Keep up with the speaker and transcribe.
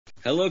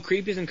Hello,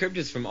 creepies and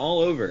cryptids from all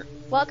over.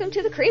 Welcome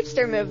to the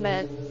Creepster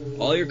Movement.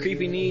 All your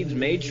creepy needs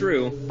made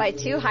true. By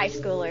two high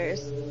schoolers.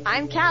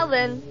 I'm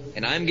Calvin.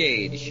 And I'm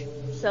Gage.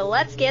 So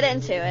let's get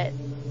into it.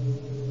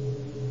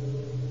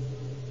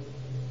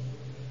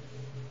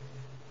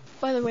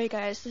 By the way,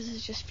 guys, this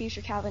is just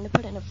future Calvin to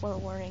put in a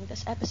forewarning.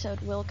 This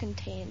episode will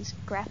contain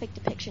graphic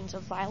depictions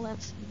of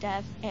violence,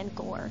 death, and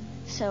gore.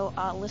 So,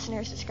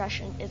 listeners'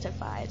 discretion is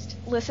advised.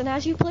 Listen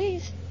as you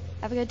please.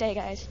 Have a good day,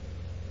 guys.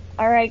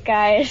 Alright,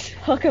 guys.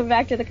 Welcome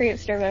back to the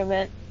Creepster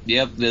Movement.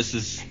 Yep, this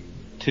is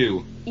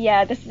 2.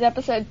 Yeah, this is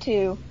episode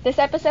 2. This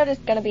episode is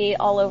gonna be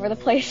all over the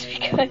place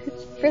because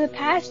for the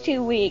past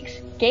 2 weeks,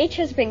 Gage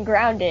has been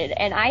grounded,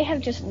 and I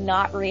have just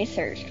not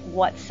researched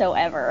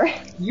whatsoever.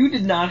 You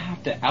did not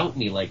have to out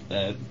me like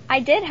that. I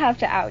did have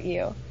to out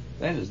you.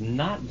 That is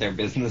not their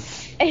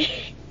business.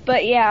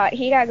 But yeah,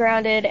 he got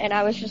grounded, and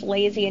I was just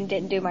lazy and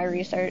didn't do my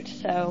research,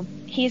 so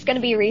he's gonna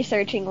be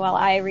researching while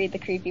I read the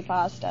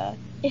creepypasta.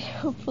 And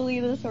hopefully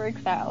this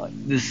works out.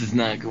 This is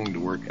not going to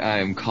work. I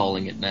am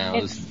calling it now.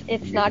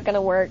 It's not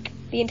gonna work.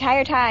 The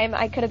entire time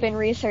I could have been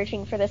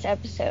researching for this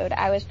episode,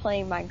 I was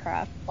playing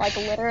Minecraft. Like,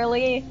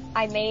 literally,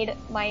 I made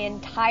my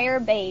entire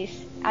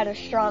base out of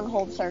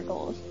stronghold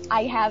circles.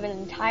 I have an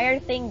entire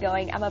thing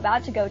going. I'm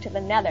about to go to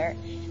the nether,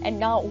 and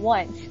not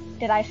once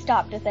did I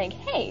stop to think,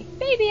 hey,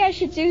 maybe I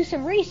should do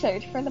some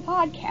research for the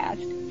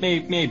podcast.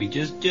 Maybe,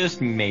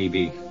 just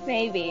maybe.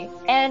 Maybe.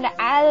 And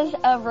as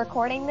of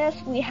recording this,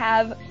 we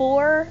have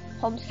 4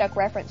 Homestuck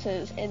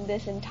references in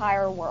this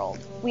entire world.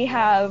 We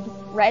have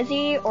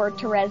Rezi or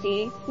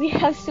Terezi, we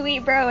have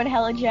Sweet Bro and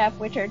Hella Jeff,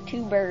 which are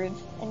 2 birds,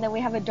 and then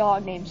we have a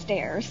dog named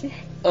Stairs.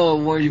 Oh,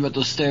 I'm worried about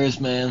those stairs,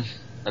 man.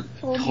 I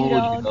told you,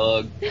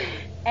 dog.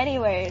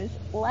 Anyways,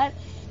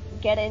 let's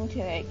get into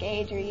it.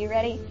 Gage, are you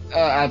ready?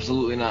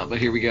 Absolutely not, but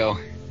here we go.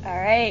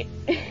 Alright.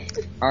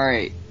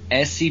 Alright,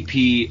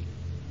 SCP-077.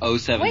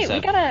 Wait,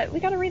 we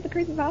gotta read the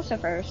creepypasta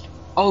first.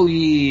 Oh,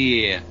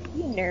 yeah.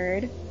 You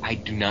nerd. I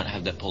do not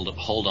have that pulled up.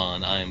 Hold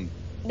on,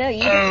 No,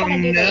 you just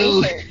gotta do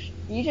the research.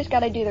 You just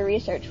gotta do the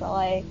research while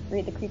I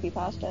read the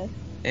creepypasta.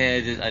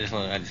 Yeah, I just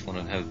want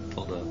to have it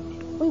pulled up.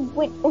 We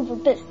went over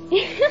this.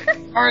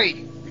 Alright.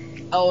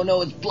 Oh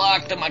no, it's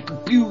blocked on my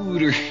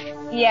computer.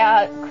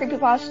 Yeah,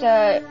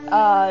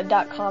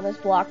 creepypasta.com is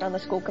blocked on the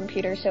school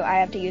computer, so I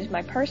have to use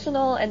my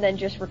personal and then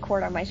just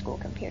record on my school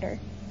computer.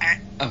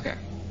 Okay.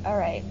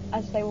 Alright,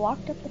 as they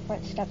walked up the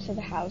front steps of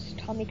the house,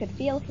 Tommy could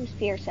feel his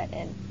fear set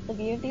in. The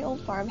view of the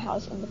old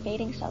farmhouse in the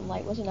fading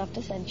sunlight was enough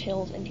to send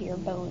chills into your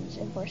bones,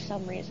 and for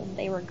some reason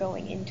they were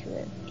going into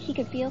it. He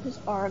could feel his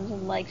arms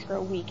and legs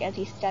grow weak as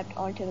he stepped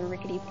onto the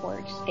rickety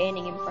porch,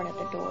 standing in front of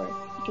the door.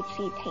 He could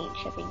see paint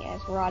chipping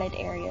as rotted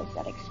areas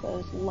that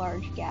exposed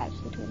large gaps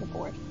between the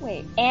boards.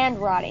 And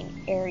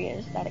rotting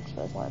areas that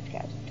exposed large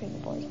gaps between the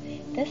boards.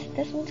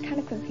 This one's kind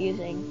of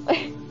confusing.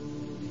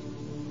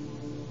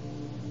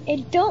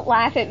 And don't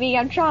laugh at me,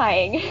 I'm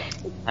trying.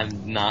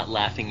 I'm not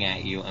laughing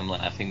at you, I'm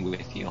laughing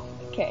with you.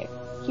 Okay.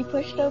 He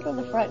pushed open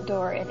the front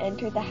door and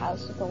entered the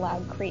house with a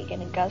loud creak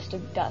and a gust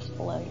of dust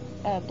blown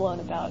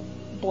about.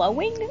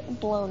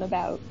 Blown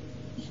about.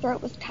 His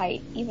throat was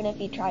tight. Even if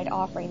he tried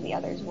offering the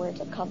others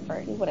words of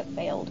comfort, he would have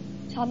failed.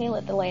 Tommy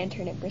lit the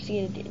lantern and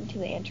proceeded into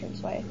the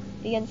entranceway.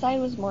 The inside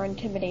was more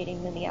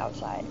intimidating than the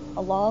outside.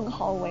 A long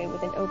hallway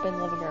with an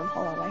open living room.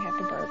 Hold on, I have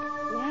to burp.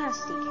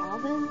 Nasty,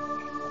 Calvin.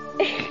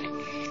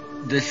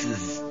 This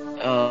is...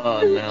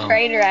 oh no.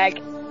 Train wreck.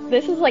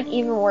 This is like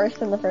even worse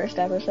than the first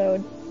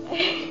episode.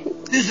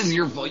 This is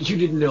your fault. You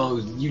did no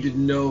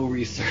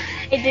research.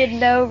 I did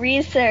no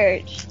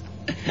research.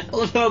 I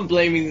love how I'm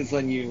blaming this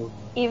on you.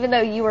 Even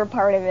though you were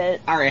part of it.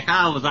 Alright,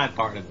 how was I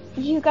part of it?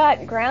 You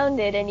got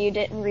grounded and you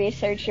didn't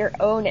research your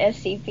own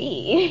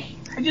SCP.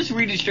 I just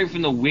read it straight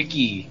from the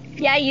wiki.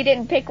 Yeah, you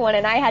didn't pick one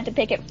and I had to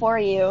pick it for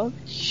you.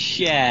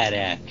 Shut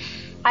up.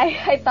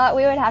 I thought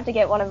we would have to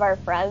get one of our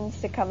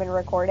friends to come and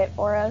record it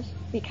for us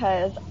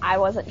because I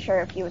wasn't sure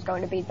if he was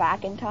going to be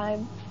back in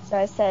time. So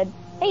I said,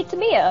 hey,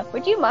 Tamia,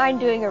 would you mind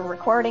doing a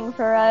recording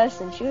for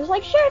us? And she was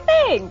like, sure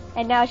thing!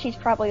 And now she's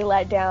probably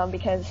let down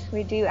because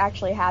we do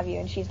actually have you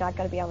and she's not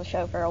going to be on the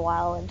show for a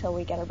while until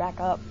we get her back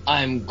up.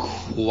 I'm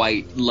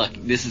quite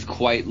lucky. This is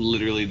quite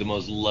literally the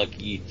most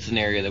lucky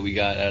scenario that we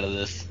got out of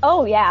this.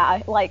 Oh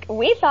yeah, like,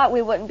 we thought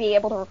we wouldn't be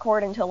able to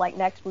record until like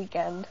next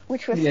weekend,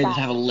 which was sad. Just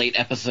have a late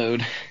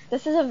episode.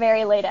 This is a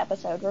very late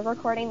episode. We're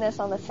recording this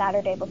on the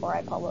Saturday before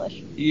I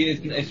publish. Yeah,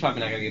 it's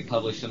probably not going to get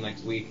published till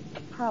next week.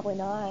 Probably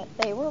not.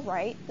 They were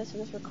right. This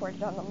was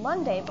recorded on the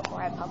Monday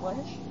before I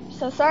publish.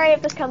 So sorry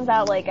if this comes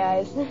out late,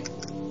 guys.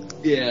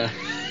 Yeah.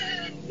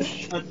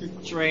 Such a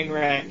train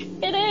wreck.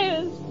 It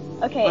is.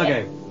 Okay.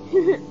 Okay.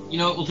 You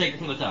know what? We'll take it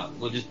from the top.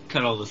 We'll just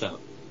cut all this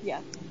out.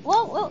 Yeah.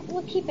 Well,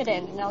 we'll keep it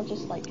in, and I'll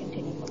just,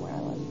 continue from where I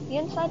was. The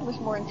inside was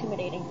more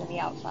intimidating than the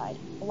outside.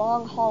 A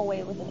long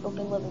hallway with an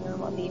open living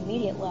room on the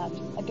immediate left,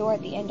 a door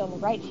at the end on the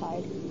right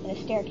side, and a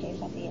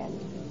staircase at the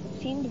end. It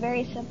seemed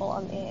very simple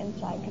on the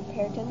inside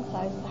compared to the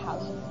size of the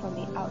house from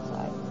the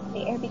outside.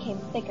 The air became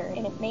thicker,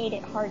 and it made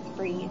it hard to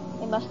breathe.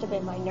 It must have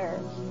been my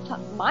nerves.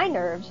 My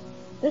nerves?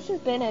 This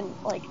has been in,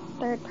 like,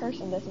 third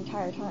person this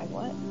entire time.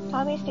 What?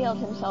 Tommy steeled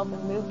himself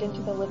and moved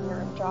into the living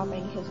room,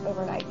 dropping his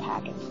overnight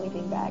pack and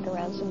sleeping bag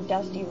around some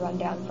dusty,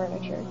 rundown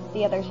furniture.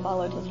 The others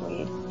followed his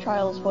lead.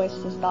 Charles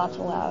voiced his thoughts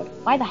aloud.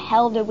 Why the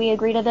hell did we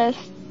agree to this?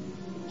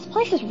 This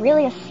place is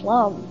really a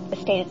slum,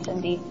 stated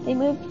Cindy. They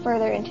moved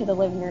further into the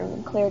living room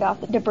and cleared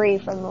off the debris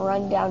from the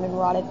run-down and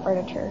rotted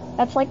furniture.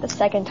 That's like the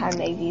second time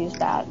they've used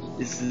that.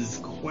 This is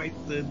quite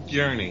the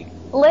journey.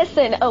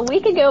 Listen, a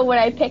week ago when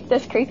I picked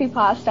this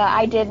creepypasta,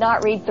 I did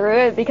not read through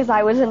it because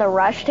I was in a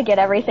rush to get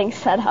everything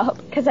set up,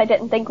 because I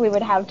didn't think we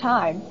would have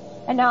time.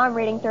 And now I'm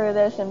reading through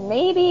this, and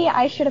maybe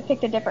I should have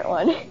picked a different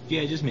one.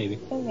 Yeah, just maybe.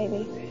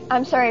 Maybe.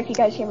 I'm sorry if you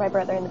guys hear my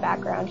brother in the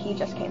background. He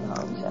just came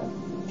home,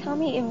 so...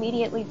 Tommy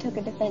immediately took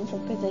a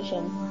defensive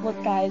position. Look,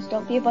 guys,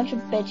 don't be a bunch of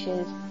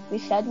bitches. We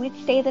said we'd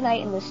stay the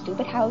night in this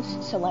stupid house,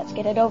 so let's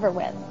get it over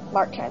with.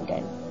 Mark chimed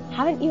in.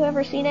 Haven't you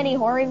ever seen any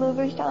horror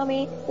movies,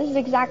 Tommy? This is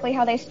exactly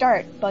how they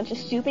start. Bunch of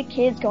stupid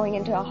kids going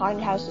into a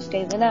haunted house to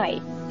stay the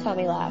night.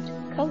 Tommy laughed.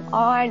 Come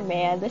on,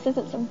 man. This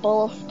isn't some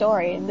bull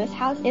story. This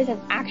house isn't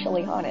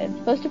actually haunted. It's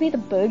supposed to be the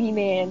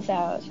boogeyman's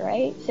house,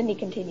 right? Cindy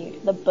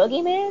continued. The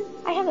boogeyman?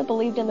 I haven't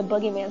believed in the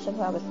boogeyman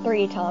since I was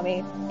 3,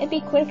 Tommy. It'd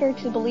be quicker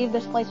to believe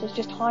this place was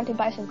just haunted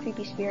by some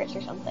creepy spirits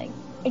or something.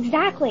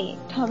 Exactly,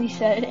 Tommy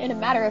said in a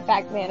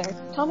matter-of-fact manner.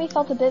 Tommy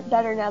felt a bit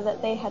better now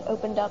that they had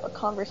opened up a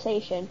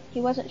conversation.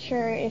 He wasn't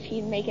sure if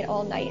he'd make it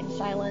all night in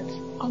silence.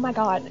 Oh my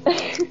god.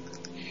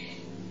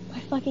 My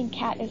fucking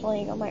cat is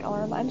laying on my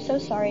arm. I'm so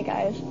sorry,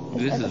 guys.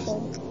 This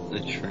episode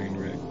is a train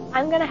wreck.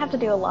 I'm gonna have to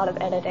do a lot of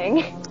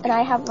editing. And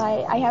I have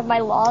my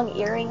long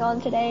earring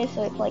on today,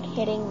 so it's like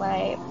hitting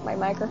my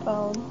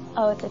microphone.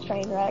 Oh, it's a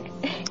train wreck.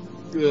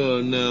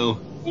 Oh no.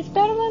 It's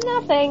better than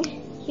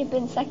nothing. He had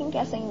been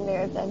second-guessing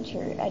their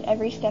adventure at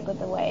every step of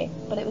the way,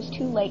 but it was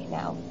too late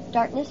now.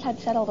 Darkness had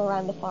settled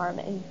around the farm,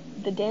 and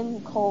the dim,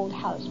 cold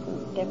house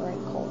grew dimmer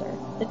and colder.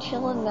 The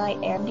chill of the night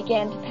air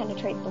began to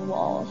penetrate the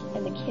walls,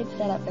 and the kids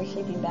set up their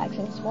sleeping bags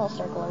in a small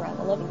circle around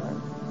the living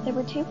room. They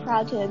were too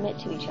proud to admit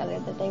to each other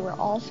that they were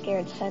all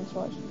scared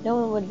senseless. No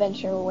one would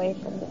venture away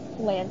from the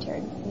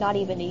lantern, not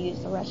even to use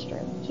the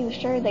restroom. He was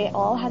sure they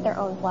all had their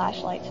own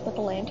flashlights, but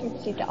the lantern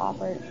seemed to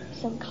offer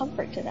some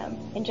comfort to them.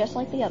 And just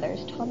like the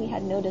others, Tommy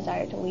had no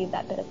desire to leave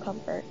that bit of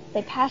comfort.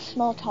 They passed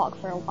small talk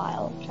for a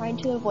while, trying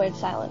to avoid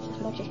silence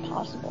as much as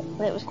possible.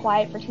 When it was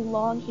quiet for too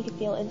long, he could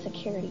feel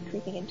insecurity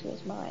creeping into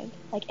his mind,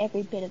 like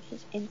every bit of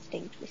his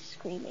instinct was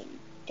screaming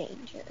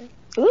danger.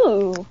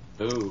 Ooh.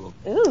 Ooh.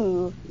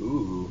 Ooh.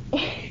 Ooh.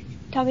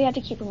 Tommy had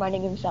to keep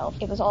reminding himself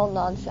it was all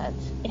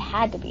nonsense. It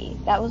had to be.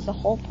 That was the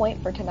whole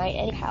point for tonight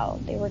anyhow.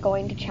 They were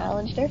going to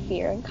challenge their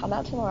fear and come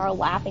out tomorrow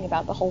laughing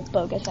about the whole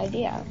bogus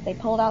idea. They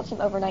pulled out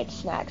some overnight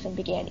snacks and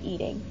began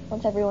eating.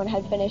 Once everyone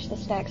had finished the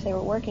snacks they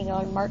were working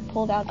on, Mark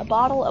pulled out a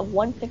bottle of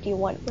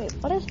 151. Wait,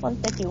 what is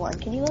 151?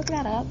 Can you look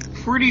that up?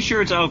 Pretty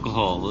sure it's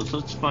alcohol.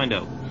 Let's find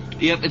out.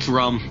 Yep, it's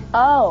rum.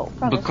 Oh.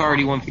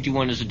 Bacardi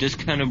 151 is a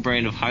discounted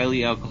brand of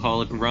highly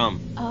alcoholic rum.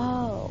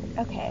 Oh,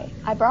 okay.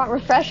 I brought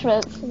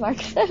refreshments,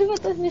 Mark said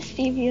with a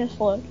mischievous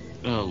look.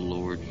 Oh,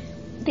 Lord.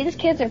 These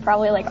kids are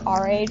probably like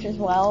our age as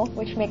well,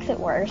 which makes it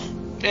worse.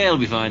 Yeah, it'll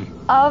be fine.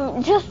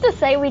 Just to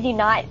say we do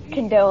not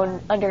condone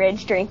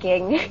underage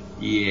drinking.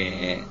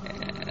 Yeah.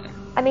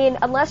 I mean,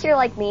 unless you're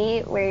like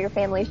me, where your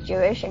family's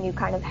Jewish and you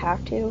kind of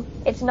have to.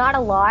 It's not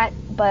a lot,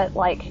 but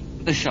like...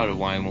 A shot of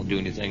wine won't do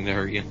anything to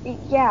hurt you.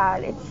 Yeah,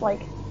 it's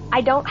like,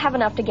 I don't have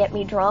enough to get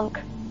me drunk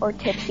or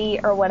tipsy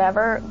or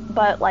whatever,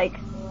 but like,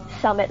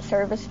 summit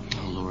service.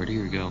 Oh Lord,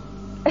 here we go.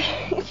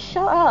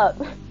 Shut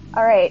up.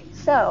 Alright,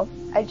 so,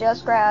 I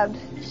just grabbed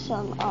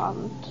some,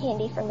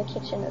 candy from the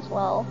kitchen as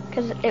well,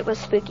 because it was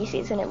spooky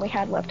season and we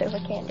had leftover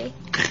candy.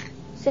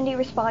 Cindy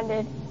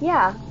responded,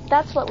 yeah,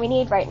 that's what we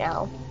need right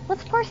now.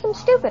 Let's pour some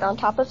stupid on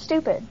top of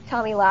stupid.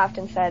 Tommy laughed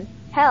and said,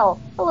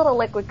 hell, a little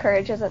liquid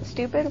courage isn't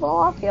stupid. Well,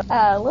 I'll feel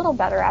a little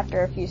better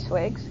after a few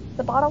swigs.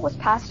 The bottle was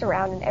passed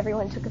around and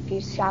everyone took a few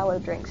shallow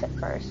drinks at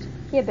first.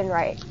 He had been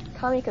right.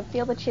 Tommy could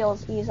feel the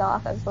chills ease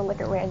off as the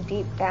liquor ran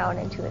deep down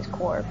into his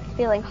core,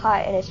 feeling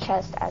hot in his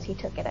chest as he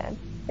took it in.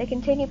 They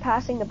continued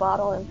passing the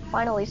bottle and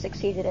finally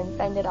succeeded in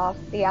fending off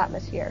the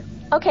atmosphere.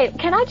 Okay,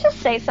 can I just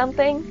say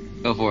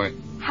something? Go for it.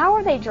 How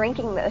are they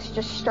drinking this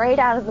just straight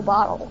out of the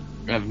bottle?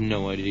 I have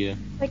no idea.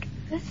 Like,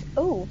 this,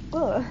 ooh,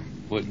 ugh.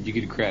 What, did you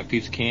get a crap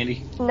piece of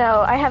candy?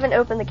 No, I haven't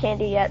opened the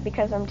candy yet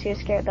because I'm too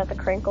scared that the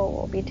crinkle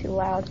will be too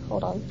loud.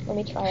 Hold on, let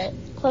me try it.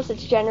 Plus,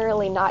 it's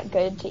generally not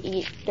good to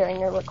eat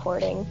during a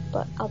recording,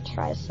 but I'll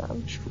try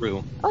some.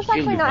 True. Oh, it's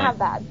actually not half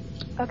bad.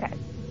 Okay.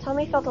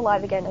 Tommy felt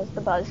alive again as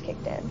the buzz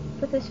kicked in.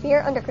 With his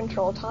fear under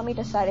control, Tommy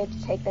decided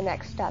to take the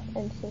next step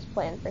in his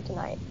plan for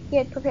tonight. He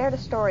had prepared a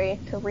story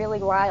to really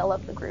rile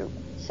up the group.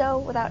 So,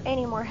 without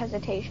any more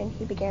hesitation,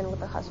 he began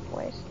with a hushed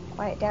voice.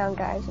 Quiet down,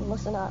 guys, and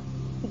listen up.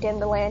 He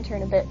dimmed the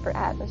lantern a bit for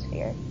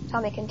atmosphere.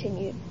 Tommy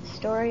continued, the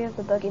story of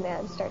the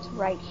boogeyman starts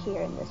right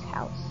here in this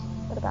house.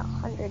 but about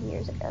 100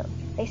 years ago.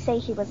 They say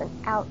he was an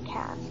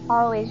outcast,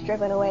 always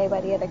driven away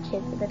by the other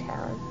kids of the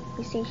town.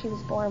 We see he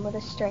was born with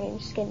a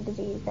strange skin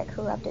disease that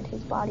corrupted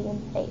his body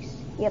and face.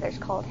 The others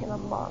called him a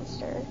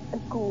monster, a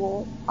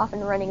ghoul, often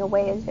running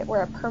away as if it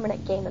were a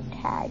permanent game of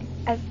tag.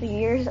 As the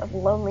years of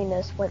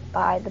loneliness went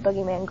by, the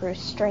boogeyman grew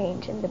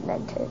strange and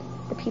demented.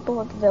 The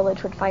people of the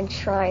village would find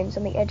shrines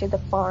on the edge of the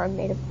farm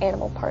made of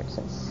animal parts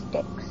and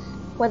sticks.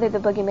 Whether the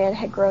boogeyman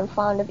had grown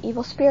fond of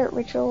evil spirit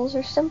rituals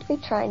or simply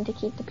trying to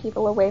keep the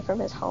people away from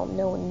his home,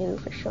 no one knew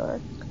for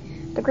sure.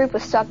 The group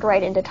was sucked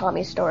right into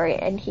Tommy's story,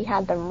 and he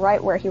had them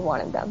right where he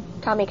wanted them.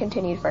 Tommy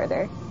continued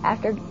further.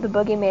 After the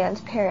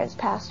boogeyman's parents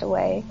passed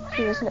away,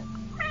 he was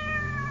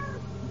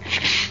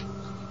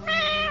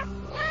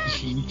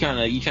You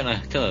trying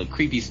to tell a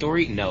creepy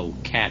story? No,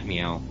 cat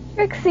meow.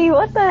 Trixie,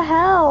 what the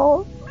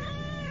hell?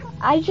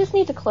 I just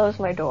need to close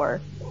my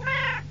door.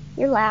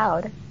 You're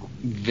loud.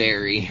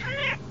 Very.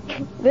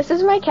 This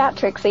is my cat,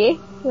 Trixie. You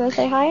wanna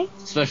say hi?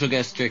 Special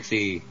guest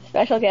Trixie.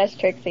 Special guest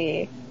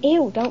Trixie.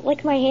 Ew, don't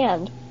lick my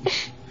hand.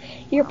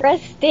 Your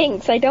breath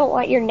stinks. I don't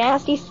want your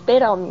nasty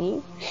spit on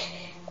me.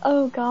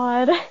 Oh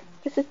god.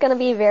 This is gonna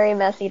be very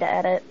messy to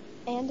edit.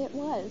 And it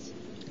was.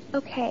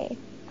 Okay.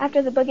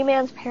 After the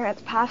boogeyman's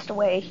parents passed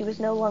away, he was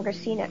no longer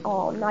seen at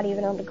all, not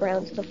even on the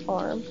grounds of the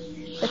farm.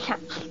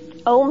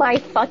 Oh my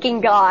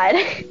fucking god.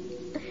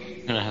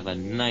 Gonna have a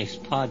nice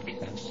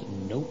podcast.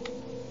 Nope.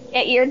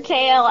 Get your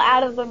tail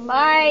out of the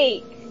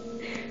mic!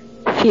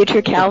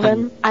 Future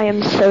Calvin, I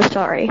am so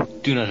sorry.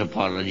 Do not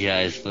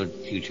apologize for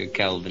future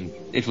Calvin.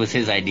 It was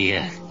his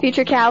idea.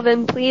 Future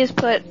Calvin, please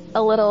put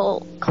a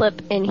little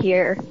clip in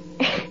here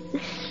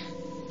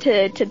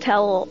to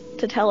tell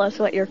us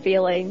what you're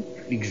feeling.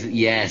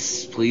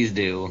 Yes, please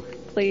do.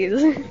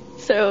 Please.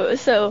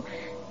 So,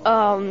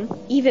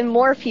 even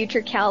more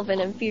future Calvin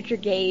and future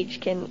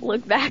Gage can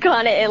look back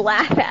on it and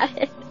laugh at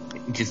it.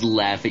 Just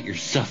laugh at your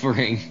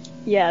suffering.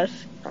 Yes.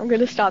 I'm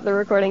gonna stop the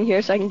recording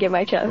here so I can give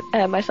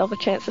myself a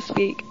chance to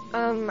speak.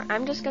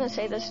 I'm just gonna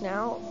say this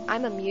now.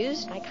 I'm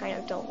amused. I kind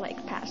of don't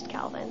like past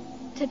Calvin.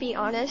 To be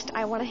honest,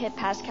 I want to hit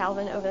past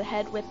Calvin over the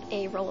head with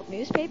a roll of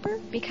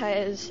newspaper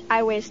because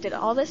I wasted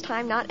all this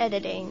time not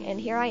editing, and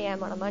here I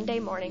am on a Monday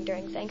morning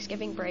during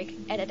Thanksgiving break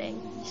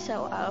editing.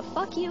 So,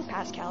 fuck you,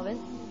 past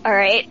Calvin.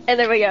 Alright, and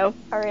there we go.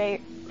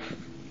 Alright.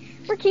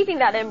 We're keeping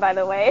that in, by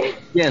the way.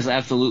 Yes,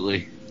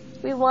 absolutely.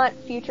 We want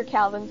future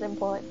Calvin's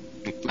input.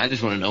 I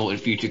just want to know what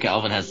future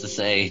Calvin has to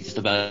say just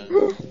about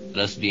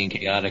us being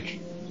chaotic.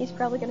 He's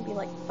probably gonna be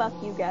like, fuck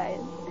you guys.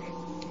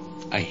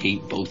 I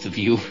hate both of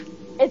you.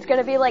 It's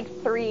gonna be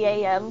like 3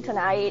 a.m.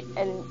 tonight,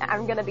 and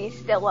I'm gonna be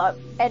still up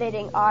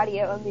editing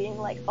audio and being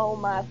like, oh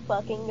my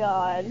fucking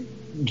god.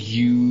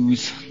 You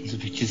sons of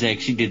bitches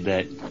actually did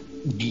that.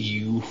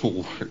 You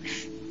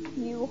whores.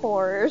 You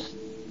whores.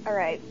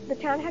 Alright, the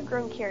town had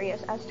grown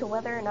curious as to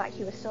whether or not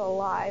he was still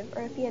alive,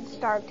 or if he had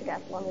starved to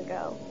death long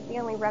ago. The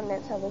only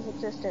remnants of his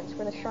existence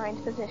were the shrines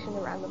positioned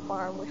around the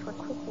farm, which were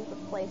quickly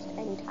replaced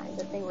any time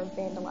that they were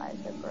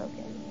vandalized or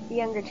broken. The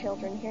younger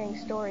children, hearing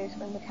stories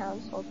from the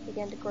townsfolk,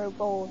 began to grow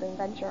bold and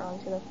venture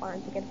onto the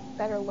farm to get a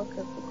better look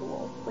of the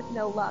ghoul. With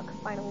no luck,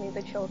 finally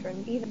the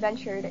children even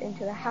ventured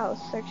into the house,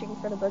 searching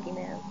for the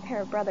boogeyman. A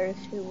pair of brothers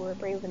who were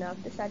brave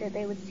enough decided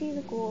they would see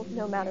the ghoul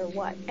no matter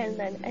what, and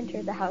then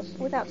entered the house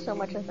without so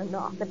much as a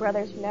knock. The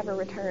brothers never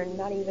returned,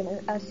 not even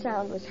a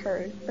sound was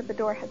heard, but the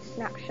door had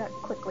snapped shut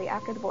quickly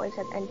after the boys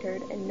had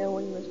entered, and no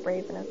one was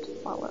brave enough to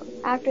follow.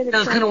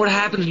 That's kind of what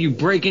happens when you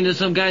break into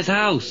some guy's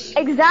house.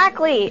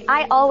 Exactly!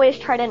 I always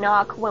try to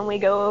knock when we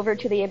go over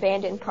to the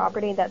abandoned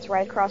property that's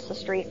right across the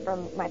street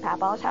from my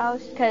papa's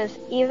house, because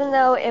even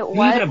though it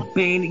was...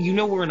 You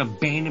know where an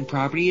abandoned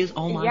property is?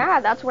 Oh my... Yeah,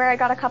 that's where I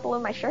got a couple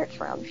of my shirts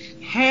from.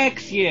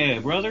 Heck yeah,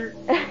 brother.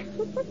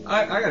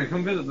 I gotta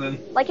come visit then.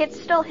 Like, it's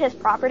still his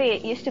property.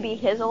 It used to be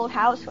his old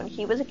house when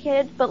he was a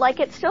kid, but like,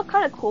 it's still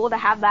kind of cool to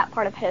have that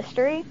part of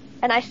history,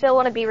 and I still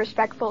want to be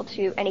respectful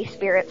to any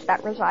spirits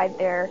that reside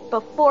there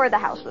before the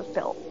house was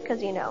built,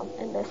 because, you know,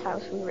 in this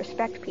house we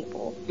respect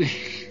people.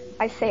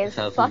 I say it's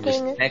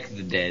respect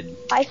the dead.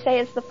 I say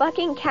it's the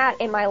fucking cat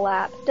in my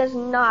lap does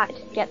not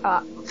get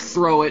up.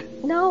 Throw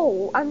it.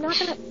 No, I'm not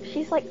gonna.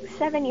 She's like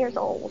 7 years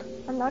old.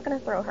 I'm not gonna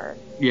throw her.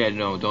 Yeah,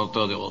 no, don't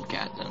throw the old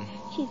cat then.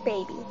 She's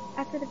baby.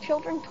 After the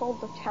children told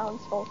the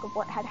townsfolk of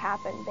what had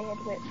happened,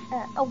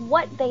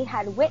 what they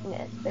had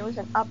witnessed, there was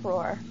an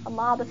uproar. A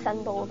mob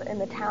assembled in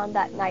the town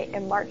that night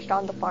and marched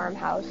on the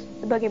farmhouse.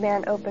 The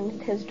boogeyman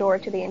opened his door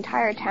to the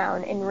entire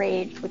town,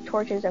 enraged with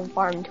torches and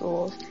farm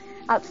tools,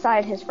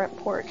 outside his front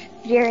porch,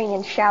 jeering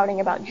and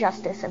shouting about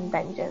justice and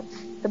vengeance.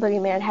 The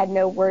boogeyman had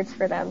no words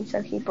for them,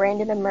 so he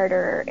branded a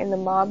murderer, and the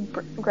mob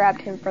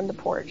grabbed him from the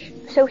porch.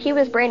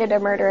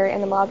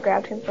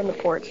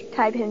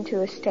 Tied him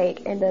to a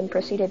stake, and then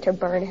proceeded to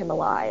burn him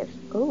alive.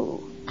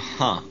 Ooh.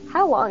 Huh.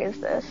 How long is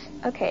this?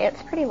 Okay,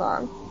 it's pretty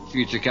long.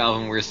 Future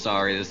Calvin, we're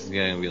sorry. This is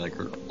gonna be like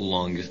our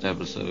longest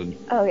episode.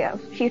 Oh yeah,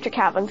 Future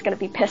Calvin's gonna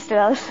be pissed at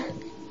us.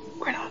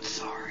 We're not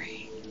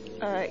sorry.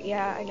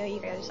 Yeah, I know you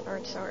guys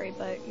aren't sorry,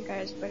 but you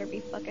guys better be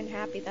fucking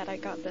happy that I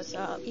got this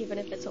up, even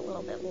if it's a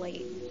little bit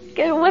late.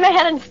 It went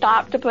ahead and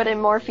stopped to put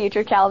in more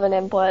future Calvin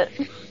input.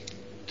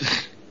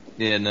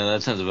 Yeah, no,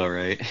 that sounds about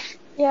right.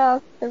 Yeah,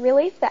 the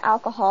relief the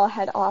alcohol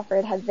had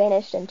offered had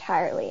vanished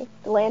entirely.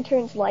 The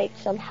lantern's light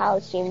somehow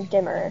seemed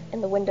dimmer,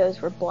 and the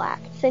windows were black.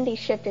 Cindy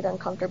shifted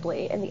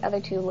uncomfortably, and the other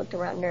two looked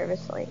around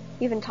nervously.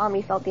 Even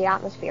Tommy felt the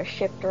atmosphere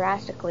shift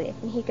drastically,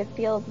 and he could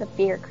feel the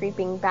fear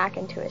creeping back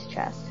into his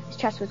chest. His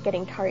chest was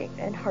getting tight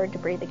and hard to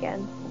breathe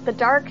again. The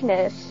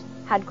darkness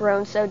had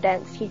grown so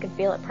dense he could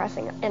feel it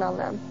pressing in on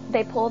them.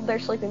 They pulled their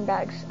sleeping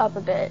bags up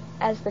a bit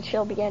as the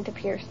chill began to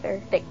pierce their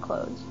thick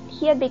clothes.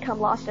 He had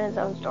become lost in his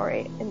own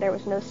story, and there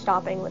was no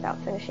stopping without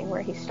finishing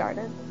where he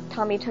started.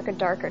 Tommy took a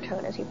darker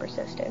tone as he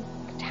persisted.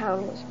 The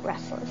town was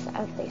restless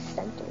as they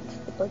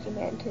sentenced the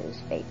boogeyman to his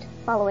fate.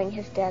 Following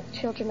his death,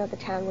 children of the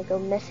town would go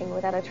missing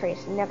without a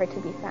trace, never to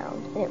be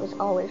found, and it was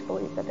always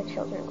believed that the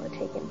children were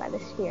taken by the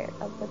spirit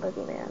of the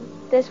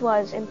boogeyman. This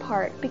was, in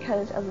part,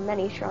 because of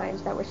many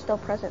shrines that were still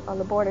present on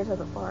the borders of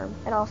the farm,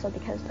 and also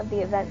because of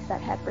the events that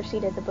had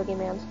preceded the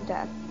boogeyman's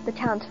death. The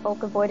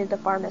townsfolk avoided the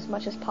farm as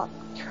much as possible.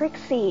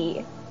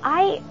 Trixie!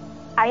 I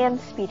am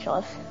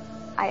speechless.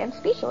 I am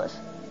speechless.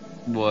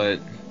 What?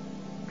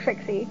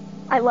 Trixie.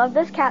 I love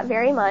this cat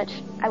very much.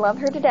 I love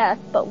her to death,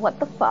 but what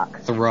the fuck?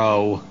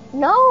 Throw.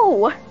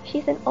 No!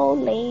 She's an old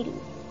lady.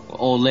 Well,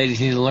 old ladies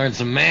need to learn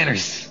some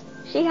manners.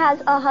 She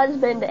has a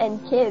husband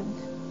and kids.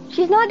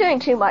 She's not doing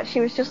too much.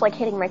 She was just like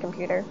hitting my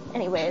computer.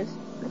 Anyways,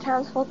 the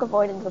townsfolk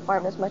avoided the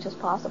farm as much as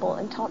possible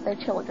and taught their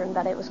children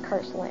that it was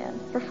cursed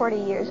land. For 40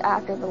 years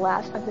after the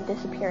last of the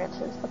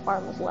disappearances, the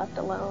farm was left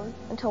alone,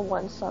 until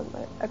one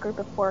summer, a group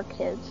of 4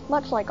 kids,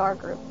 much like our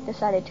group,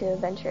 decided to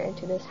venture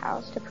into this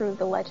house to prove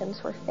the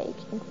legends were fake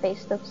and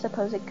face the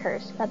supposed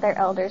curse that their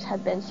elders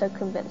had been so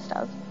convinced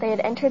of. They had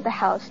entered the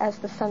house as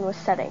the sun was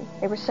setting.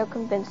 They were so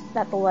convinced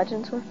that the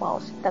legends were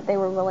false that they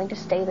were willing to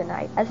stay the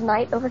night. As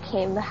night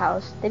overcame the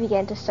house, they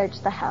began to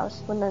search the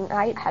house. When the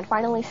night had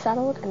finally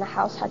settled and the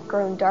house had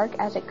grown dark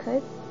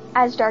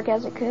as dark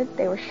as it could,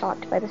 they were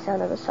shocked by the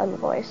sound of a sudden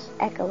voice,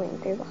 echoing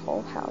through the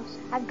whole house.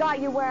 I've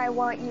got you where I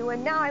want you,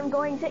 and now I'm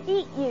going to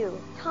eat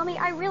you! Tommy,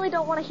 I really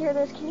don't want to hear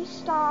this. Can you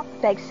stop?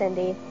 Begged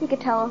Cindy. He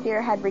could tell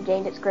fear had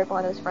regained its grip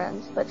on his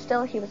friends, but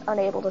still he was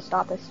unable to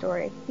stop his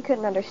story. He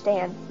couldn't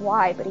understand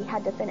why, but he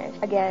had to finish.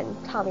 Again,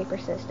 Tommy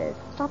persisted.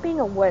 Stop being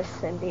a wuss,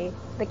 Cindy.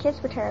 The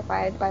kids were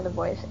terrified by the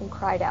voice and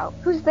cried out,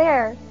 "Who's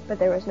there?" But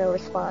there was no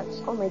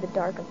response, only the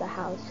dark of the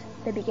house.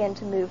 They began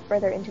to move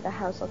further into the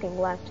house, looking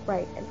left,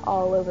 right, and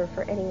all over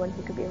for anyone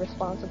who could be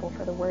responsible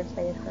for the words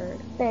they had heard.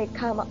 They had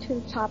come up to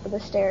the top of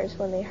the stairs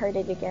when they heard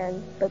it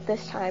again, but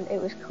this time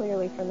it was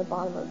clearly from the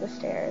bottom of the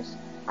stairs.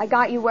 I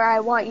got you where I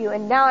want you,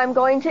 and now I'm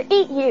going to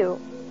eat you!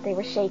 They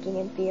were shaking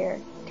in fear,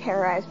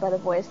 terrorized by the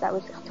voice that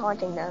was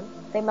taunting them.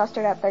 They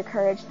mustered up their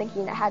courage,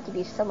 thinking it had to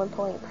be someone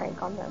pulling a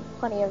prank on them.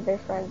 Plenty of their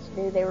friends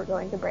knew they were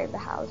going to brave the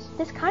house.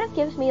 This kind of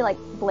gives me, like,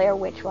 Blair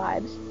Witch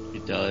vibes.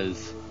 It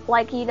does.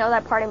 Like, you know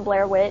that part in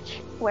Blair Witch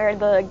where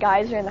the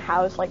guys are in the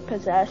house, like,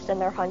 possessed and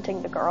they're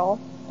hunting the girl?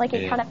 Like,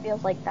 it kind of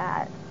feels like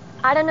that.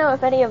 I don't know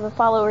if any of the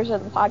followers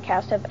of the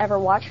podcast have ever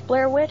watched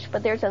Blair Witch,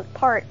 but there's a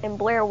part in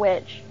Blair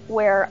Witch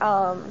where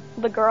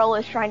the girl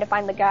is trying to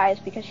find the guys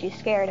because she's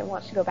scared and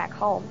wants to go back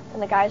home,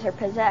 and the guys are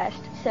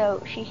possessed.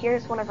 So she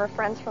hears one of her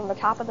friends from the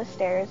top of the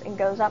stairs and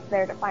goes up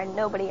there to find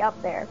nobody up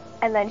there.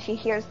 And then she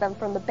hears them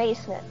from the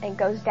basement and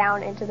goes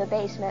down into the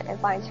basement and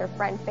finds her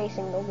friend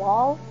facing the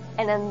wall,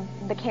 and then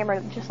the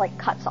camera just, like,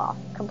 cuts off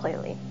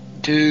completely.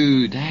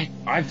 Dude,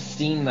 I've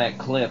seen that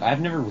clip.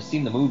 I've never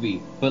seen the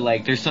movie, but,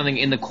 like, there's something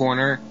in the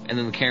corner, and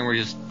then the camera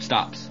just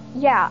stops.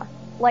 Yeah,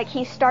 like,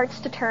 he starts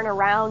to turn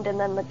around, and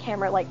then the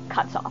camera, like,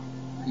 cuts off.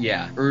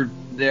 Yeah, or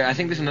I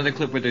think there's another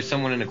clip where there's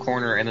someone in a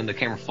corner, and then the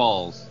camera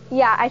falls.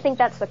 Yeah, I think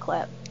that's the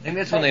clip. I think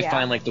that's when they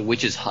find, like, the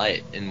witch's hut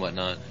and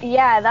whatnot.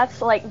 Yeah,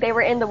 that's, like, they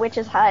were in the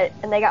witch's hut,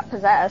 and they got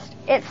possessed.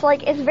 It's,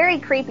 like, it's very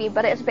creepy,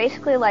 but it's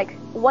basically, like,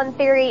 one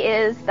theory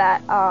is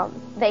that,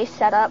 they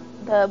set up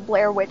the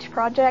Blair Witch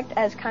Project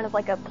as kind of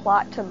like a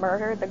plot to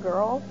murder the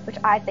girl, which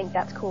I think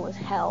that's cool as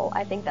hell.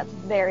 I think that's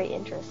very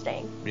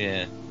interesting.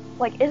 Yeah.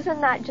 Like, isn't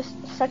that just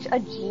such a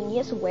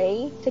genius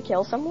way to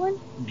kill someone?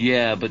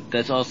 Yeah, but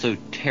that's also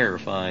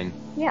terrifying.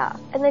 Yeah,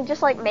 and then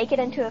just, like, make it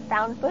into a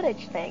found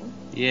footage thing.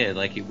 Yeah,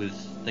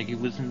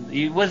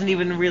 it wasn't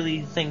even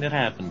really a thing that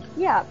happened.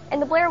 Yeah,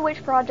 and the Blair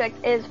Witch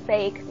Project is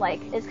fake,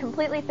 like, is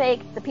completely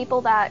fake. The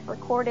people that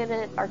recorded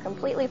it are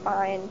completely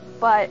fine,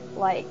 but,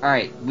 like...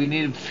 Alright, we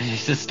need to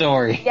finish the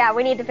story. Yeah,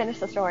 we need to finish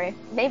the story.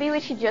 Maybe we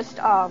should just,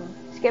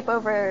 skip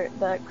over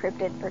the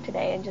cryptid for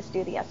today and just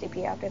do the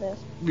SCP after this.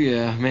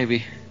 Yeah,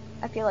 maybe.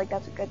 I feel like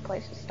that's a good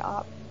place to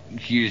stop.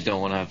 You just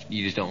don't want to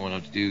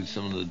have to do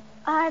some of the...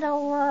 I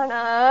don't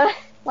wanna...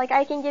 Like,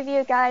 I can give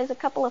you guys a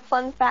couple of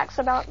fun facts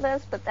about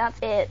this, but that's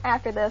it.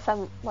 After this,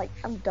 I'm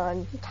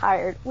done. I'm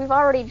tired. We've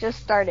already just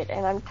started,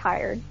 and I'm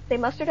tired. They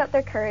mustered up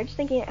their courage,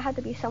 thinking it had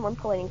to be someone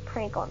playing a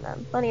prank on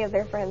them. Plenty of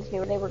their friends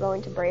knew they were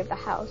going to brave the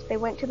house. They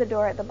went to the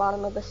door at the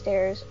bottom of the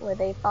stairs, where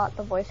they thought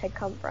the voice had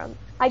come from.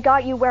 I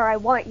got you where I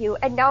want you,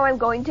 and now I'm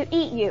going to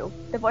eat you!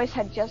 The voice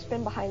had just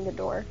been behind the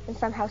door, and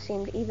somehow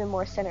seemed even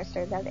more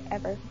sinister than it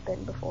ever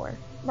been before.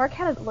 Mark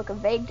had a look of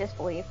vague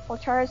disbelief, while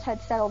Charles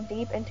had settled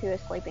deep into his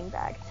sleeping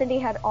bag. Cindy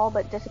had all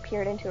but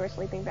disappeared into her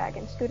sleeping bag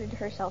and scooted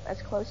herself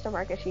as close to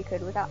Mark as she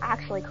could without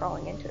actually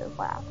crawling into his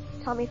lap.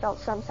 Tommy felt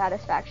some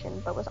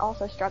satisfaction, but was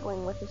also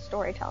struggling with his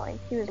storytelling.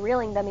 He was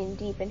reeling them in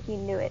deep, and he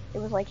knew it. It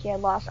was like he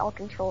had lost all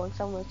control and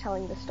someone was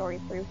telling the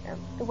story through him.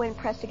 The wind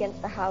pressed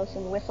against the house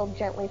and whistled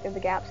gently through the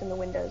gaps in the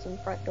windows and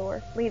front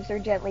door. Leaves were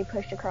gently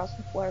pushed across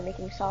the floor,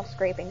 making soft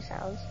scraping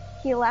sounds.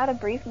 He allowed a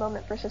brief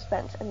moment for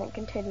suspense and then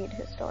continued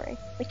his story.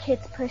 The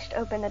kids pushed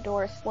open the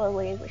door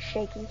slowly with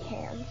shaking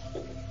hands.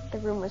 The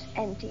room was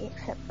empty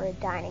except for a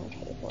dining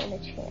table and a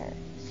chair.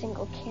 A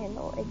single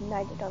candle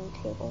ignited on the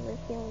table,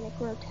 revealing a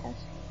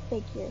grotesque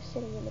figure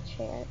sitting in the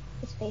chair.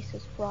 His face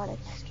was broad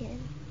as skin,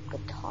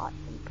 but taut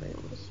and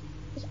bruised.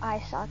 His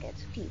eye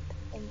sockets deep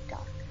and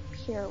dark,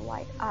 pure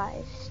white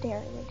eyes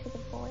staring into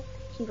the void.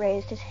 He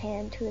raised his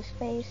hand to his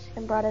face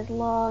and brought his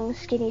long,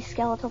 skinny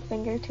skeletal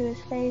finger to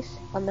his face.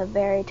 On the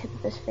very tip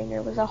of his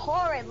finger was a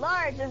horrid,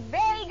 large, and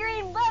very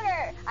green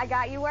booger! I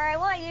got you where I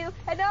want you,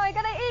 and now I'm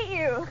gonna eat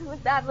you!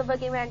 With that, the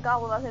boogeyman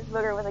gobbled up his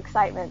booger with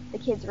excitement. The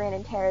kids ran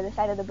in terror. The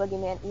sight of the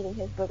boogeyman eating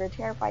his booger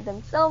terrified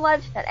them so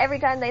much that every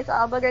time they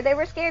saw a booger, they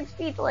were scared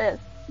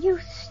speechless. You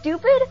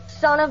stupid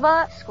son of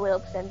a...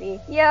 squealed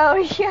Cindy. Yo,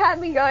 you had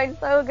me going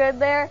so good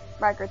there.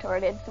 Mark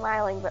retorted,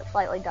 smiling but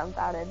slightly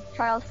dumbfounded.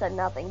 Charles said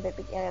nothing but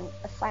began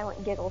a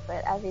silent giggle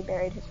fit as he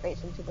buried his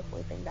face into the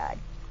sleeping bag.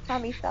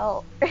 Tommy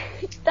felt...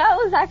 that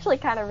was actually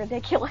kind of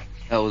ridiculous.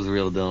 That was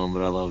real dumb,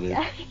 but I love it.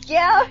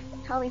 Yeah.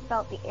 Tommy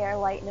felt the air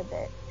lighten a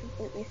bit.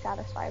 Completely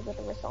satisfied with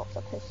the results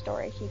of his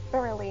story, he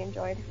thoroughly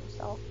enjoyed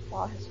himself,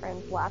 while his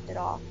friends laughed it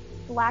off.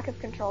 The lack of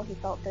control he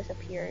felt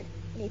disappeared,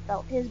 and he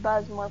felt his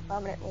buzz more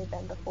prominently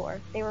than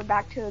before. They were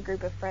back to a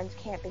group of friends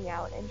camping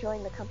out,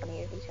 enjoying the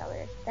company of each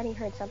other. Then he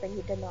heard something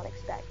he did not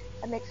expect.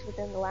 A mix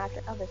within the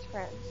laughter of his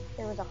friends.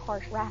 There was a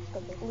harsh rasp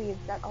of the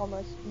leaves that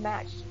almost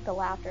matched the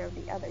laughter of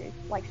the others,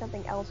 like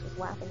something else was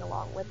laughing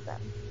along with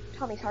them.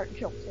 Tommy's heart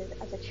jolted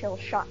as a chill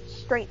shot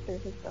straight through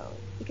his bones.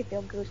 He could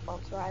feel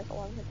goosebumps rise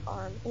along his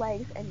arms,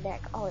 legs, and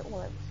neck all at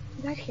once.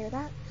 You guys hear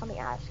that? Tommy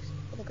asks,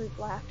 and the group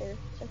laughter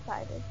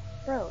subsided.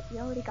 Bro, you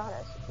already got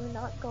us. We're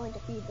not going to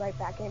feed right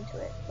back into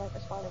it, Mark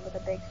responded with a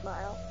big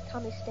smile.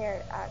 Tommy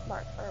stared at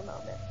Mark for a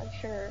moment,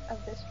 unsure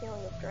of this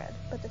feeling of dread,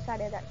 but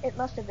decided that it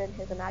must have been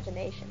his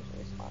imagination,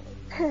 he responded.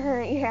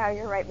 Yeah,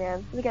 you're right,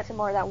 man. We get some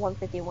more of that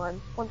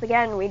 151. Once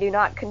again, we do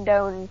not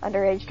condone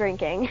underage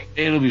drinking.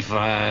 It'll be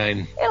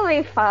fine. It'll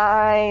be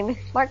fine.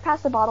 Mark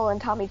passed the bottle and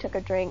Tommy took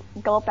a drink,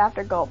 gulp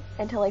after gulp,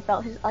 until he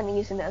felt his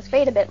uneasiness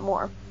fade a bit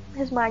more.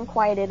 His mind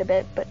quieted a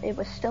bit, but it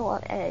was still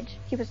on edge.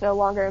 He was no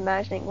longer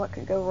imagining what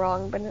could go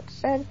wrong, but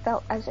instead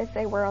felt as if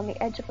they were on the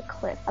edge of a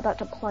cliff, about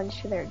to plunge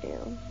to their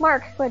doom.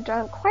 Mark, who had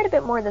drunk quite a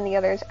bit more than the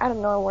others, out of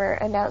nowhere,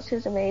 announced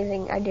his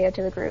amazing idea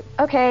to the group.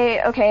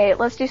 Okay,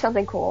 let's do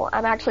something cool.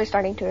 I'm actually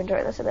starting to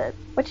enjoy this a bit.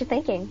 What you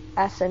thinking?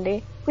 Asked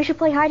Cindy. We should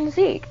play hide and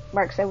seek,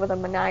 Mark said with a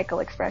maniacal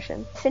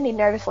expression. Cindy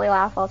nervously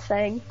laughed while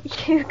saying,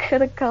 You could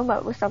have come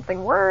up with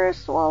something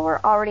worse while we're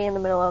already in the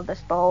middle of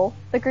this bowl.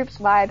 The group's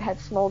vibe had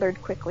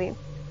smoldered quickly.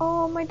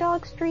 Oh, my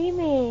dog's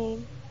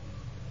dreaming.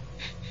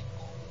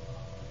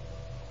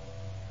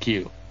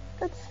 Cute.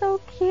 That's so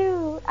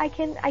cute. I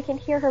can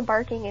hear her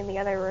barking in the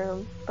other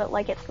room, but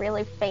like it's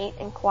really faint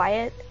and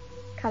quiet.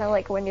 Kind of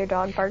like when your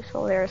dog barks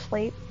while they're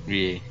asleep.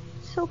 Yeah.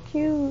 So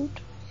cute.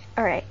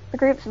 Alright, the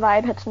group's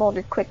vibe had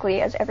smoldered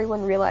quickly as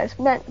everyone realized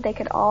meant they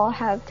could all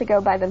have to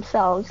go by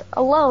themselves,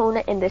 alone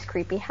in this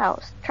creepy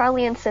house.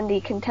 Charlie and Cindy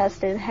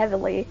contested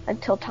heavily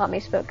until Tommy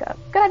spoke up.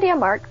 Good idea,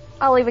 Mark.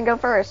 I'll even go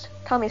first.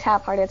 Tommy's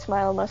half-hearted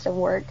smile must have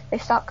worked. They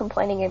stopped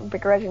complaining and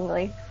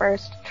begrudgingly.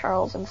 First,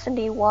 Charles and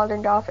Cindy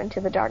wandered off into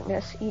the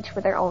darkness, each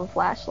with their own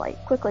flashlight,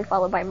 quickly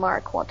followed by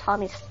Mark, while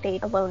Tommy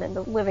stayed alone in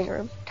the living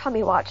room.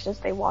 Tommy watched as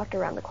they walked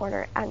around the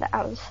corner and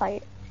out of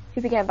sight.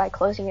 He began by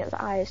closing his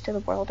eyes to the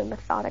world and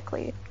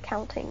methodically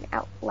counting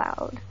out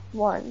loud.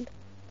 1.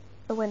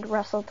 The wind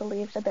rustled the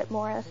leaves a bit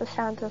more as the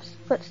sounds of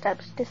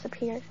footsteps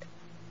disappeared.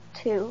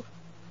 2.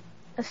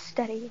 A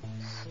steady,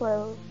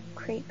 slow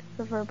creak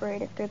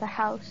reverberated through the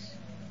house.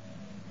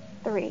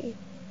 3.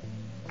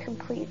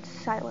 Complete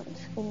silence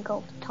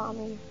engulfed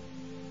Tommy.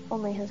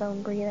 Only his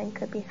own breathing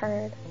could be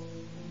heard.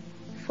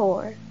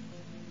 4.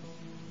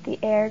 The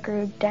air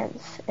grew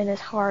dense and his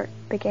heart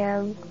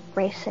began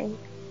racing.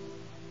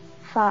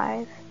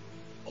 5.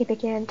 He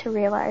began to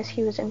realize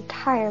he was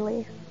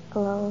entirely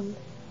alone.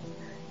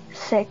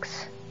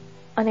 6.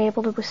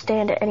 Unable to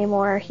withstand it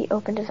anymore, he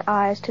opened his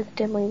eyes to the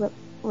dimly lit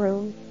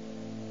room.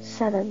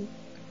 7.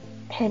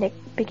 Panic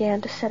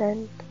began to set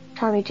in.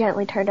 Tommy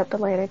gently turned up the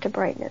lantern to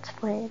brighten its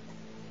flame.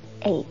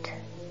 8.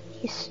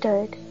 He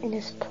stood in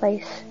his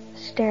place,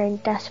 staring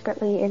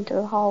desperately into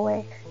the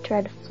hallway,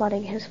 dread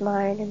flooding his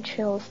mind and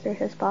chills through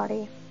his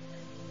body.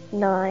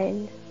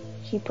 9.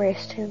 He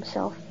braced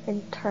himself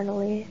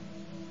internally.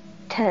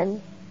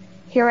 10.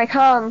 Here I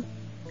come!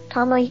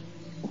 Tommy...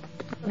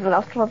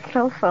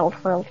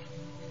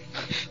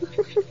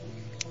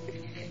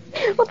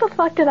 What the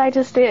fuck did I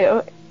just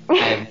do? I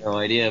have no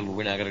idea, but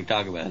we're not going to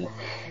talk about it.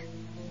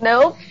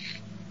 Nope.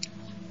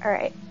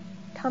 Alright.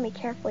 Tommy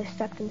carefully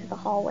stepped into the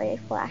hallway,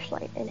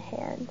 flashlight in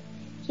hand.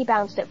 He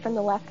bounced it from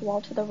the left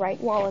wall to the right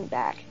wall and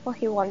back, while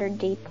he wandered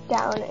deep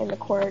down in the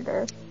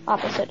corridor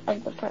opposite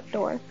of the front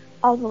door.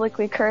 All the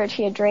liquid courage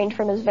he had drained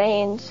from his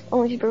veins,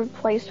 only to be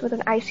replaced with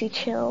an icy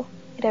chill.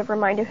 It had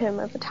reminded him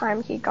of the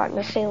time he had gotten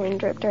a saline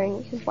drip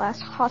during his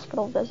last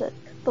hospital visit.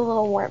 The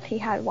little warmth he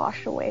had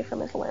washed away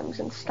from his limbs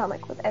and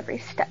stomach with every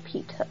step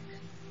he took.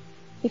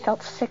 He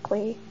felt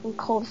sickly, and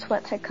cold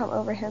sweats had come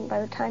over him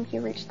by the time he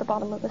reached the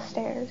bottom of the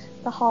stairs.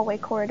 The hallway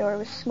corridor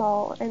was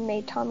small and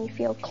made Tommy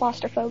feel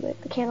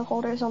claustrophobic. The candle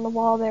holders on the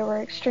wall there were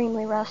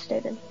extremely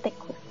rusted and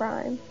thick with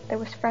grime. There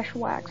was fresh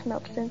wax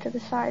melted into the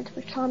sides,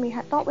 which Tommy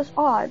had thought was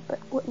odd, but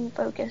wouldn't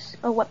focus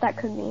on what that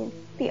could mean.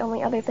 The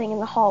only other thing in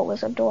the hall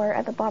was a door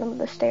at the bottom of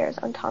the stairs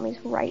on Tommy's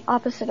right,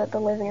 opposite of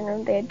the living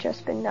room they had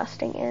just been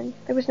nesting in.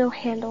 There was no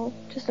handle,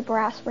 just a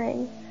brass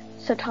ring.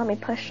 So Tommy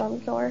pushed on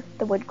the door.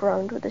 The wood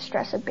groaned with the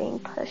stress of being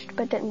pushed,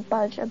 but didn't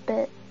budge a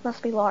bit.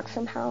 Must be locked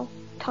somehow.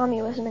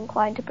 Tommy wasn't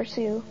inclined to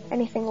pursue.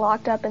 Anything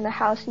locked up in the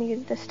house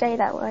needed to stay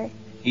that way.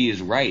 He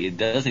is right. It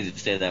does need to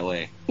stay that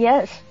way.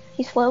 Yes.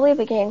 He slowly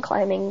began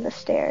climbing the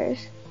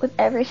stairs. With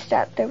every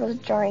step, there was a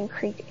jarring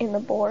creak in the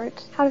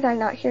boards. How did I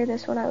not hear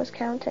this when I was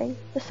counting?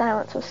 The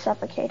silence was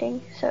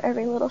suffocating, so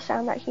every little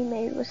sound that he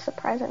made was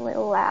surprisingly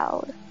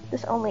loud.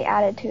 This only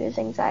added to his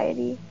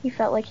anxiety. He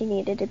felt like he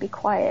needed to be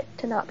quiet,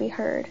 to not be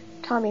heard.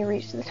 Tommy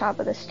reached the top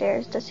of the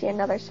stairs to see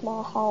another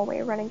small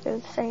hallway running through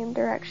the same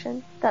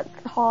direction that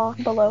the hall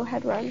below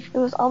had run. It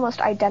was almost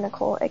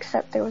identical,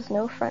 except there was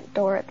no front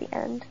door at the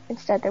end.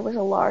 Instead, there was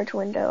a large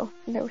window,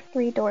 and there were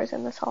 3 doors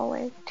in this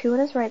hallway, 2 on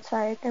his right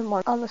side and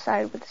 1 on the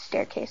side with the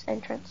staircase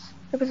entrance.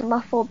 There was a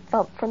muffled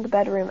thump from the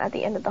bedroom at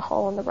the end of the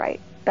hall on the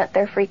right. Bet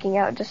they're freaking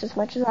out just as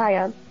much as I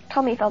am.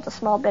 Tommy felt a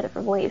small bit of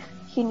relief.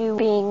 He knew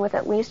being with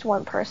at least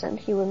one person,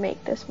 he would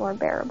make this more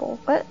bearable.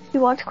 But he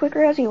walked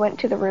quicker as he went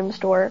to the room's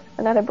door.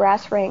 Another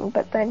brass ring,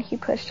 but then he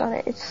pushed on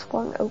it. It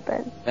swung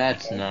open.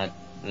 That's not...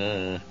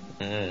 That's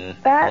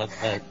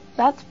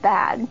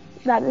bad.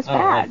 That is bad.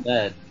 I don't like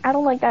that. I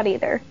don't like that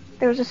either.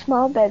 There was a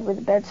small bed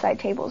with bedside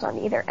tables on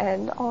either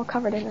end, all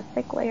covered in a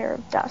thick layer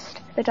of dust.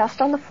 The dust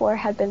on the floor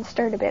had been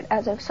stirred a bit,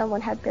 as if someone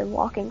had been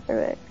walking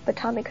through it, but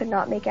Tommy could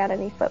not make out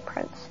any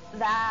footprints.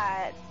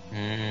 I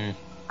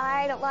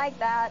don't like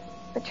that.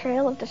 The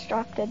trail of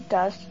disrupted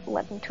dust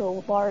led into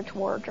a large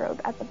wardrobe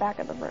at the back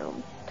of the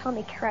room.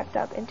 Tommy crept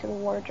up into the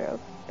wardrobe,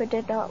 but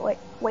did not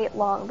wait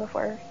long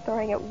before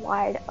throwing it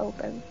wide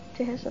open.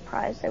 To his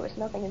surprise, there was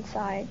nothing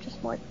inside,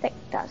 just more thick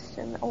dust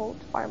and an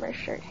old farmer's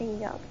shirt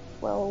hanging up,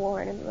 well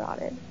worn and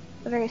rotted.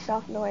 A very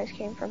soft noise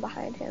came from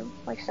behind him,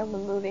 like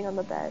someone moving on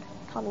the bed.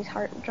 Tommy's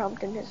heart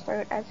jumped in his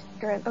throat as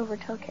dread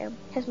overtook him.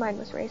 His mind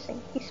was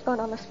racing. He spun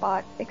on the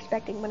spot,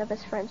 expecting one of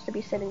his friends to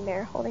be sitting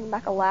there, holding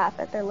back a laugh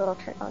at their little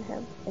trick on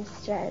him.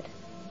 Instead,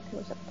 there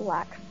was a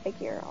black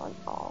figure on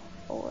all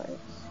 4s.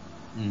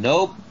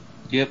 Nope.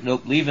 Yep,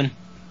 nope, leaving.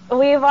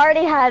 We've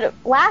already had...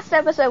 Last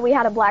episode, we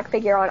had a black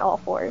figure on all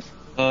 4s.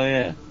 Oh,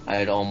 yeah. I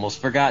had almost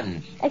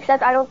forgotten.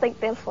 Except I don't think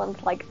this one's,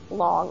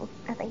 long.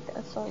 I think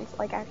this one's,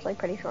 actually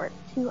pretty short.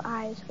 2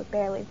 eyes were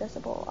barely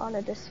visible on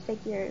a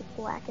disfigured,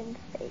 blackened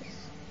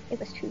face. It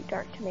was too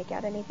dark to make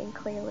out anything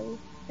clearly.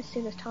 As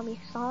soon as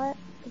Tommy saw it,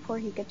 before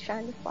he could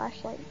shine the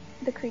flashlight,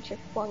 the creature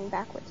flung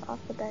backwards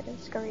off the bed and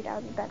scurried out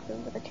of the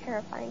bedroom with a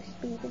terrifying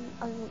speed and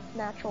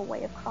unnatural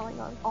way of crawling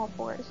on all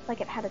 4s,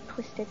 like it had a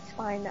twisted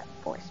spine that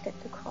forced it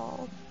to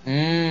crawl.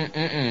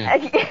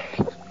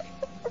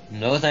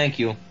 No, thank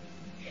you.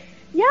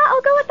 Yeah,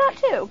 I'll go with that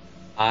too.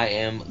 I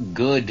am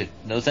good.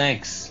 No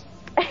thanks.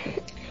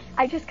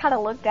 I just kind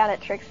of looked down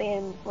at Trixie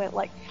and went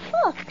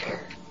huh.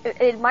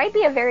 It might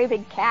be a very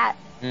big cat.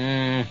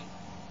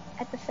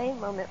 At the same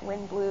moment,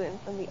 wind blew in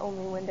from the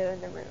only window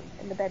in the room,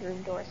 and the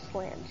bedroom door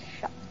slammed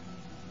shut.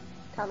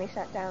 Tommy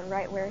sat down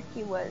right where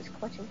he was,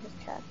 clutching his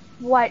chest.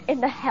 What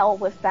in the hell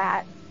was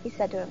that? He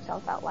said to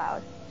himself out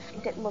loud.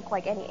 It didn't look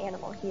like any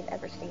animal he had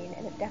ever seen,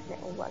 and it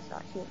definitely was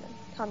not human.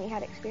 Tommy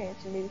had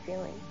experienced a new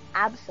feeling,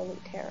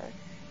 absolute terror.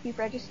 He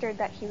registered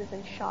that he was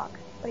in shock,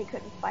 but he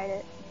couldn't fight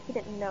it. He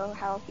didn't know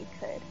how he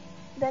could.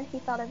 Then he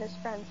thought of his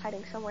friends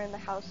hiding somewhere in the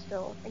house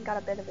still, and got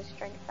a bit of his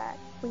strength back.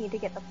 We need to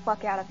get the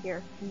fuck out of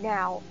here,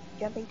 now!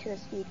 Jumping to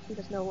his feet, he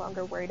was no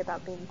longer worried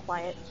about being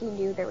quiet. He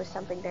knew there was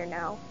something there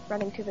now.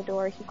 Running to the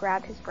door, he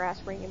grabbed his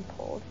brass ring and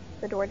pulled.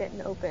 The door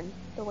didn't open.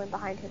 The wind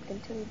behind him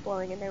continued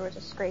blowing, and there was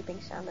a scraping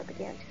sound that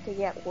began to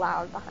get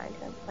loud behind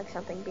him, like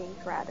something being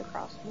dragged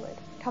across wood.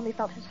 Tommy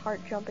felt his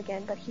heart jump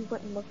again, but he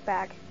wouldn't look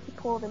back. He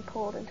pulled and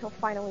pulled until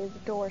finally the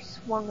door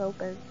swung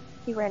open.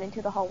 He ran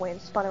into the hallway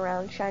and spun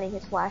around, shining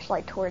his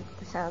flashlight towards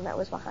the sound that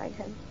was behind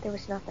him. There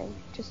was nothing,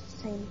 just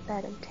the same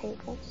bed and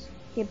tables.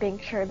 He had been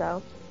sure,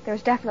 though. There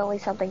was definitely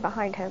something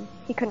behind him.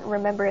 He couldn't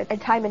remember a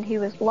time in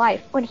his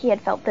life when he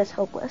had felt this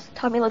hopeless.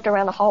 Tommy looked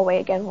around the hallway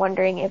again,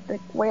 wondering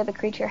where the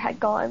creature had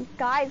gone.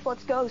 Guys,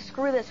 let's go!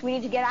 Screw this! We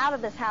need to get out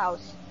of this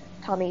house!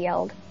 Tommy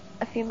yelled.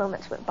 A few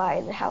moments went by,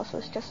 and the house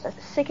was just as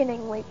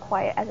sickeningly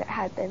quiet as it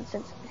had been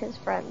since his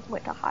friends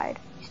went to hide.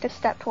 He took a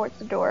step towards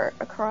the door,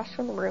 across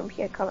from the room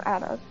he had come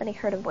out of, and he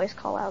heard a voice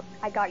call out,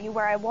 "I got you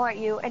where I want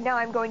you, and now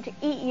I'm going to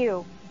eat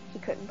you!" He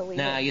couldn't believe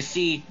it. Now you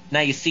see,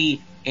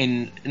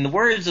 in the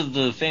words of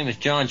the famous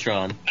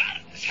JonTron, out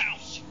of this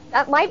house.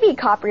 That might be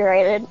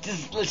copyrighted.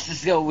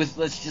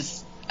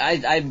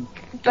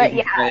 But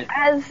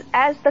yeah,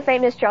 as the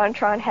famous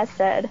JonTron has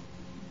said,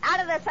 out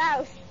of this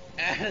house!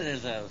 Out of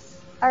this house.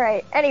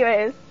 Alright,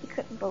 anyways, he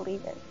couldn't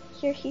believe it.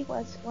 Here he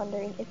was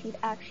wondering if he'd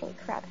actually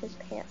crap his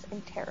pants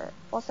in terror,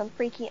 while some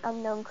freaky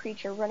unknown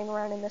creature running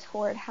around in this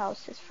horrid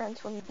house his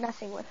friends were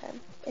messing with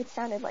him. It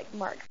sounded like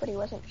Mark, but he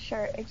wasn't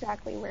sure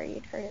exactly where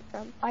he'd heard it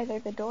from. Either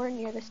the door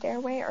near the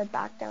stairway or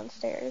back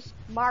downstairs.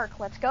 "Mark,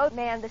 let's go,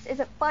 man, this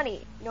isn't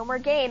funny. No more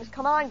games,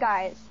 come on,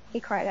 guys," he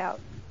cried out.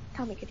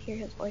 Tommy could hear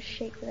his voice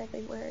shake with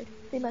every word.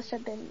 They must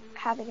have been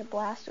having a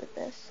blast with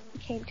this. He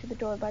came to the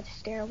door by the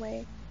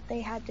stairway. They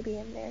had to be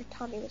in there.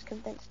 Tommy was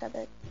convinced of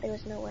it. There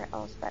was nowhere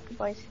else that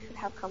voice could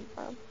have come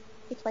from.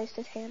 He placed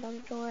his hand on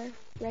the door,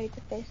 ready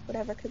to face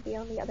whatever could be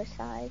on the other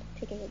side.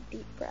 Taking a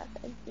deep breath,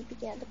 and he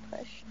began to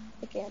push.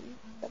 Again,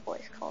 the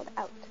voice called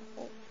out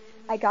to him,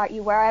 "I got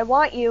you where I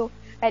want you,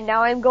 and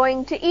now I'm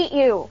going to eat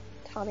you!"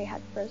 Tommy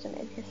had frozen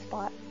in his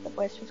spot. The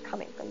voice was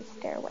coming from the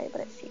stairway,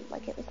 but it seemed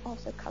like it was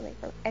also coming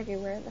from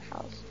everywhere in the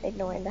house.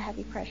 Ignoring the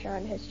heavy pressure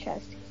on his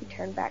chest, he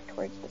turned back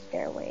towards the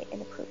stairway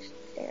and approached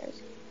the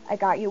stairs. "I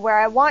got you where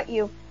I want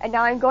you, and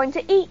now I'm going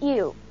to eat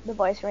you!" The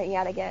voice rang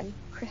out again,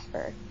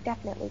 crisper,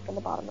 definitely from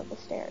the bottom of the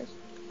stairs.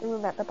 The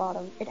room at the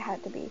bottom, it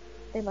had to be.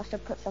 They must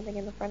have put something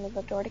in the front of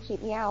the door to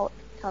keep me out,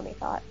 Tommy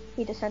thought.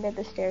 He descended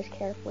the stairs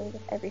carefully,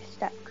 with every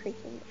step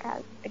creaking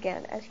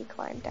as he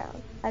climbed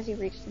down. As he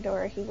reached the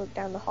door, he looked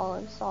down the hall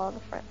and saw the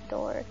front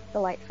door. The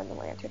light from the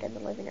lantern in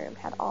the living room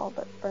had all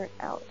but burnt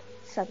out.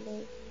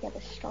 Suddenly, he had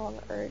a strong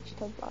urge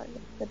to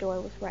run. The door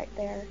was right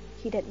there.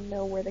 He didn't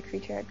know where the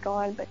creature had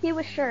gone, but he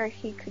was sure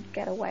he could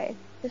get away.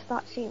 His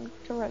thoughts seemed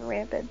to run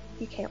rampant.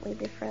 You can't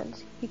leave your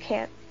friends. You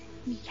can't.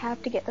 You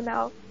have to get them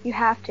out. You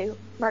have to.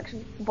 Mark's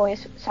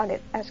voice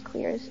sounded as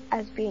clear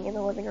as being in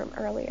the living room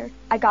earlier.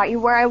 "I got you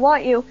where I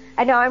want you,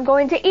 and now I'm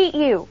going to eat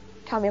you!"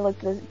 Tommy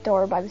looked at the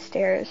door by the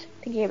stairs.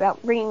 Thinking about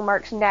wringing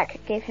Mark's neck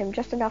gave him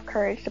just enough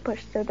courage to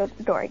push through the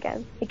door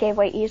again. It gave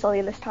way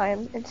easily this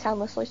time, and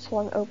soundlessly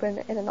swung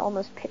open in an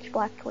almost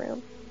pitch-black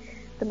room.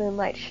 The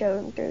moonlight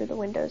shone through the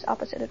windows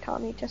opposite of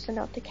Tommy, just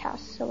enough to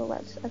cast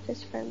silhouettes of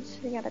his friends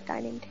sitting at a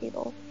dining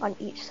table, on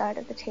each side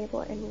of the table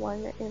and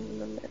one in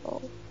the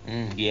middle.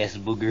 Yes,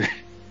 booger.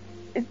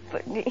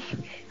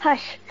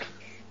 Hush!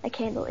 A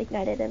candle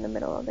ignited in the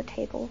middle of the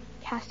table,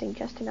 casting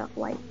just enough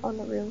light on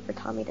the room for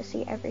Tommy to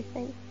see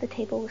everything. The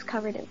table was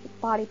covered in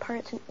body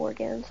parts and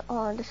organs, all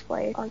on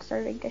display on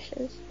serving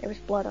dishes. There was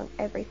blood on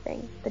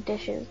everything. The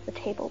dishes, the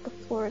table, the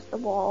floors, the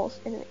walls,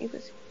 and it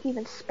was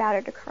even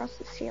spattered across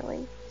the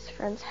ceiling. His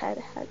friends'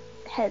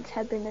 heads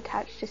had been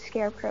attached to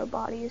scarecrow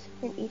bodies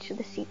in each of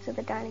the seats of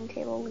the dining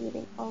table,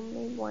 leaving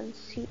only one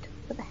seat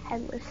for the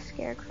headless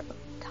scarecrow.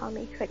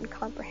 Tommy couldn't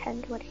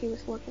comprehend what he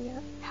was looking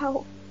at.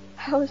 How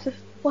is this?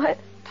 What?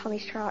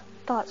 Tommy's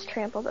thoughts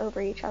trampled over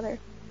each other.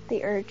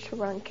 The urge to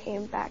run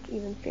came back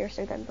even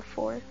fiercer than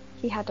before.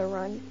 He had to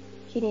run.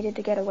 He needed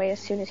to get away as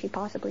soon as he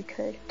possibly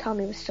could.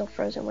 Tommy was still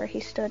frozen where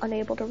he stood,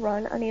 unable to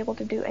run, unable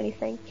to do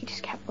anything. He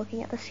just kept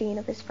looking at the scene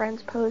of his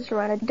friends posed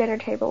around a dinner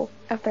table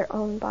of their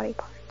own body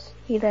parts.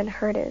 He then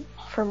heard it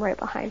from right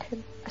behind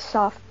him. A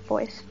soft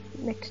voice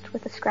mixed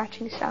with the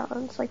scratching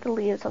sounds like the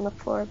leaves on the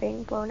floor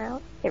being blown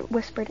out. It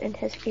whispered in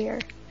his ear,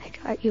 "I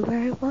got you where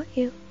I want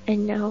you,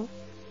 and now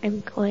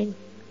I'm going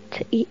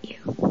to eat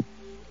you."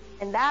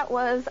 And that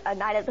was A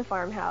Night at the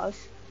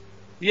Farmhouse.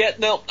 Yeah,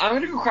 no, I'm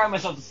gonna go cry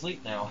myself to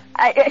sleep now.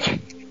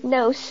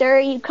 No, sir,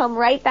 you come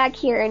right back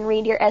here and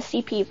read your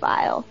SCP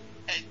file.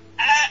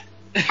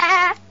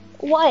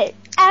 What?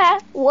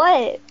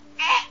 What?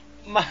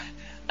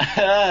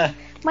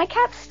 My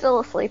cat's still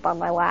asleep on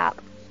my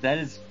lap. That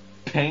is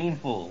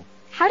painful.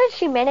 How did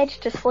she manage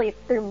to sleep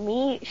through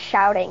me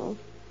shouting,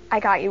 "I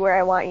got you where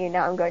I want you,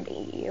 now I'm going to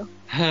eat you"?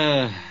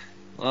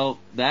 Well,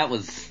 that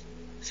was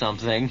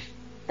something.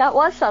 That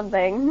was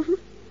something.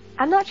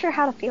 I'm not sure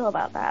how to feel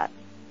about that.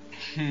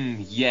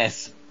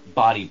 Yes,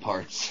 body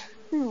parts.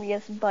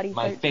 Yes, body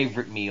parts. My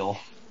favorite meal.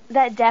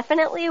 That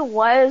definitely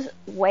was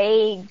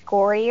way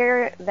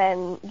gorier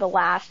than the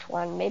last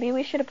one. Maybe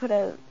we should have put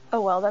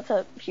oh well, that's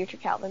a future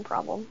Calvin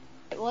problem.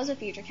 It was a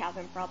future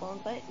Calvin problem,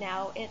 but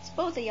now it's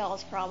both of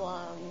y'all's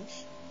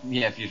problems.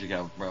 Yeah, future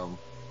Calvin problem.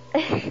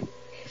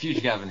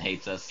 Future Calvin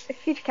hates us.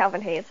 Future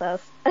Calvin hates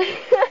us. But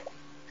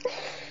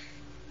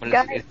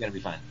it's gonna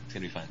be fine. It's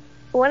gonna be fine.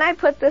 When I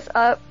put this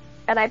up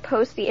and I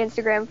post the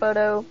Instagram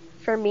photo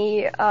for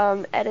me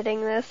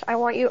editing this, I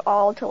want you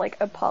all to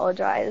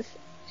apologize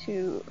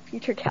to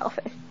future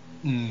Calvin.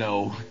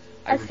 No.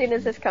 As soon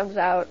as this comes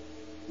out.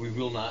 We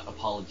will not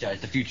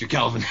apologize to future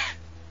Calvin.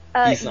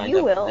 You He signed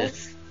up will. for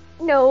this.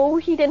 No,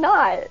 he did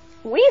not.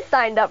 We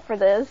signed up for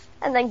this,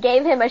 and then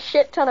gave him a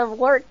shit ton of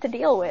work to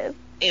deal with.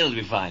 It'll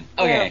be fine.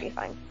 It'll Okay. be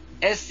fine.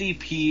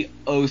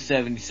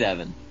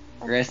 SCP-077.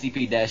 Or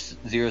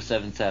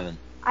SCP-077.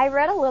 I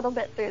read a little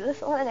bit through this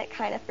one, and it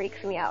kind of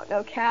freaks me out.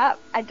 No cap,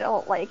 I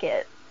don't like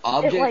it.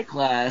 Object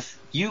class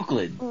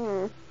Euclid.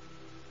 Mm.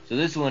 So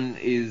this one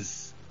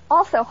is...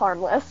 Also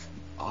harmless.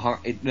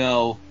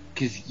 No,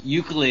 because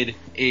Euclid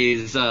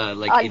is,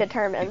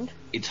 Undetermined.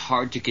 It's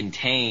hard to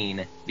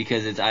contain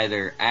because it's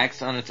either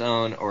acts on its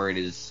own or it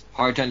is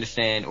hard to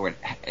understand or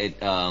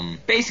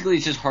basically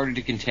it's just harder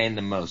to contain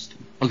than most.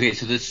 Okay,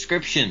 so the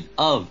description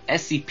of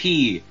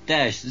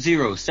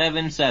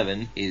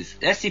SCP-077 is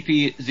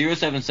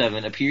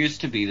SCP-077 appears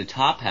to be the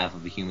top half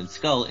of a human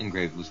skull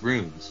engraved with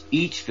runes,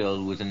 each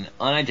filled with an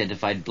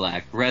unidentified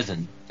black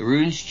resin. The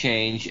runes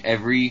change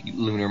every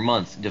lunar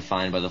month,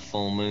 defined by the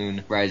full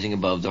moon rising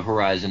above the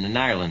horizon in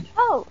Ireland.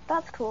 Oh,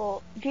 that's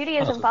cool.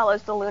 Judaism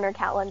follows the lunar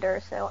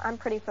calendar, so I'm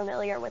pretty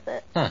familiar with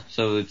it. Huh,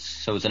 so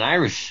it's an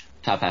Irish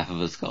top half of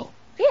a skull.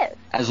 Yes.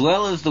 As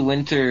well as the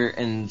winter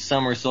and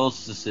summer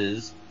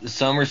solstices, the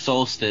summer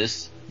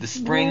solstice, the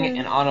spring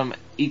and autumn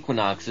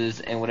equinoxes,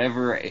 and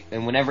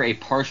whenever a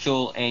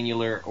partial,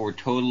 annular, or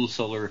total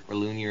solar or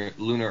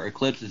lunar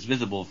eclipse is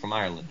visible from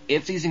Ireland.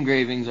 If these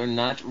engravings are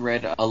not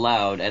read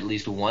aloud at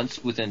least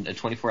once within a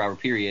 24-hour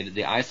period,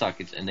 the eye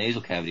sockets and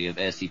nasal cavity of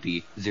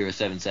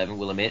SCP-077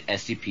 will emit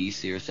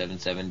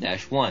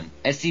SCP-077-1.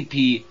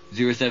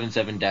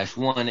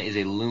 SCP-077-1 is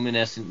a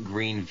luminescent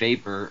green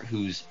vapor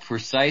whose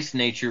precise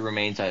nature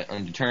remains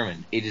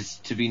undetermined. It is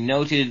to be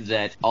noted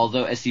that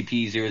although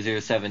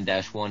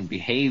SCP-007-1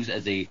 behaves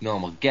as a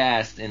normal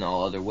gas in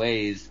all other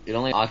ways, it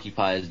only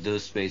occupies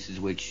those spaces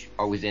which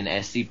are within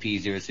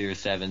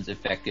SCP-007's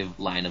effective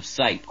line of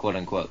sight,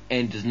 quote-unquote,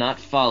 and does not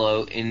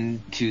follow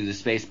into the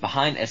space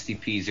behind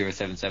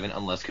SCP-077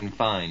 unless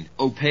confined.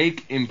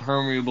 Opaque,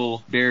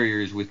 impermeable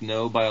barriers with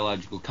no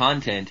biological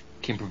content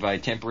can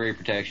provide temporary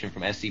protection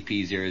from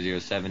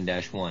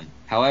SCP-007-1.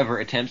 However,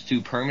 attempts to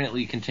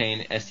permanently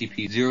contain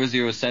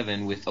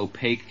SCP-007 with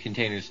opaque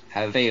containers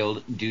have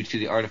failed due to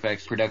the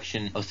artifact's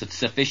production of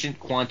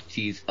sufficient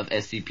quantities of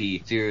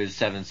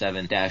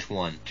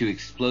SCP-077-1 to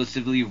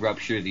explosively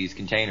rupture these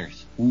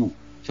containers. Ooh,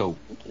 so,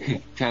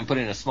 try and put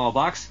it in a small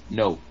box?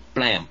 No.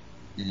 Blam.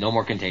 No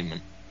more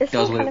containment. This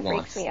Does one what kind it of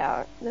wants. freaks me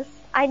out.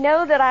 I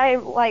know that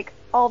I'm,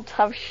 all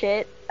tough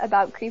shit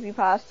about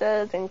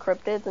creepypastas and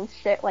cryptids and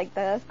shit like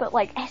this, but,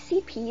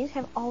 SCPs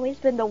have always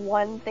been the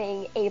one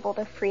thing able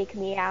to freak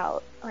me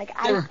out.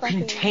 They're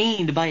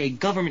contained by a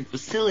government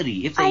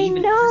facility, if they I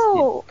even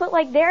know, but,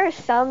 there are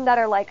some that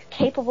are,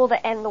 capable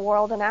to end the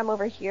world, and I'm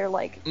over here,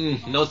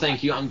 no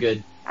thank you, I'm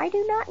good. I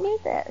do not need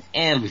this.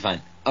 And it'll be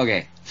fine.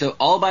 Okay, so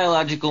all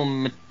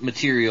biological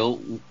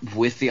material,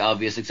 with the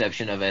obvious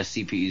exception of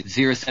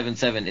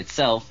SCP-077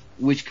 itself,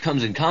 which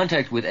comes in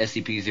contact with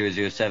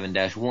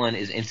SCP-007-1,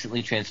 is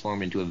instantly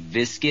transformed into a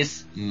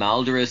viscous,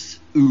 malodorous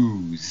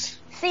ooze.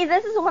 See,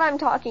 this is what I'm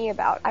talking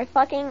about. I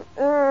fucking...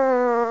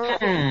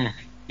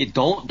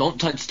 Don't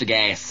touch the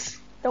gas.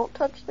 Don't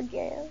touch the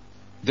gas.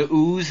 The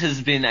ooze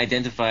has been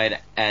identified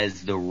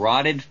as the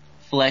rotted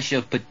flesh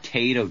of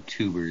potato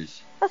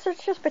tubers. That's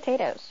just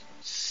potatoes.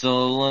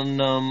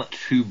 Solanum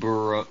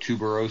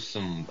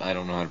tuberosum, I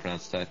don't know how to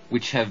pronounce that,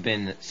 which have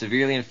been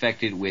severely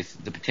infected with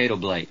the potato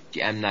blight.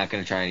 I'm not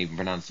going to try and even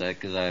pronounce that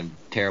because I'm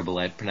terrible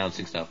at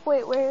pronouncing stuff.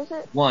 Wait, where is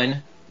it?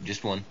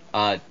 Just one.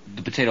 The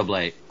potato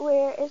blight.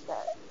 Where is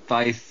that?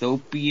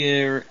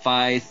 Phytophthora.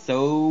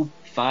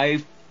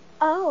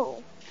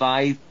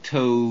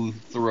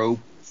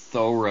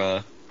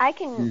 I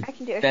can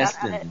do a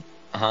shot at it.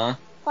 Uh-huh.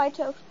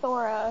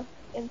 Phytophthora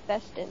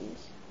infestans.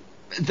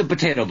 The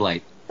potato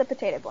blight. The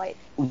potato blight.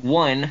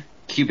 1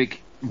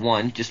 cubic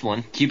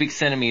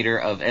centimeter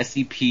of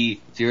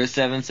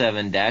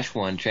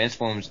SCP-077-1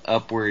 transforms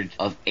upwards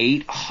of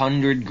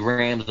 800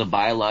 grams of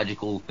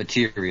biological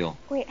material.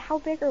 Wait, how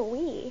big are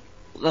we?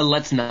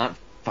 Let's not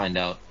find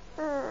out.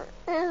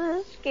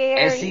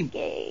 Scary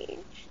Gage.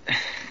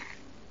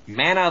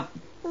 Man up.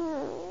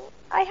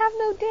 I have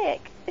no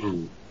dick.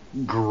 Ooh,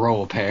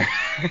 grow a pair.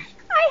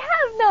 I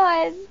have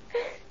none.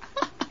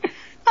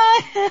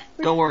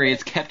 Don't worry,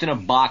 it's kept in a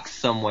box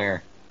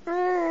somewhere.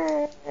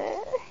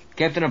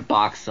 Kept in a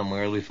box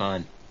somewhere, it'll be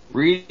fine.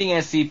 Reading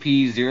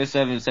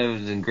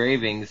SCP-077's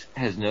engravings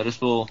has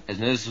noticeable,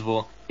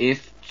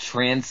 if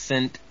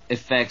transient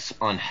effects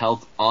on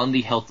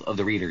the health of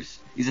the readers.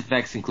 These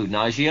effects include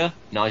nausea,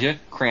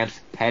 cramps,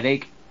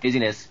 headache,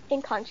 dizziness,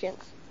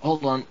 inconscience.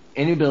 Hold on.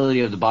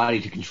 Inability of the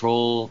body to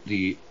control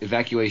the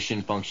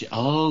evacuation function.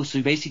 Oh,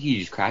 so basically you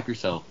just crap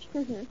yourself.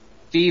 Mm-hmm.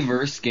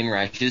 Fever, skin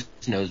rashes,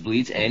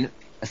 nosebleeds, and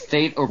a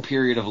state or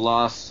period of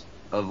loss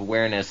of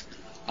awareness.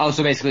 Oh,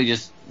 so basically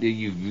just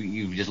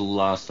you've just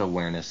lost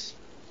awareness.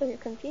 So you're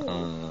confused.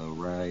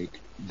 Right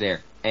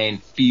there.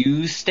 And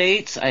fused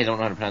states, I don't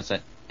know how to pronounce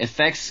that.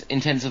 Effects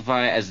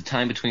intensify as the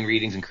time between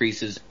readings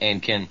increases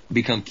and can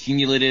become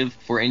cumulative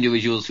for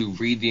individuals who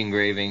read the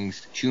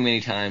engravings too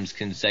many times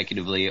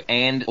consecutively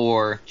and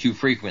or too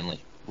frequently.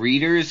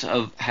 Readers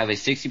have a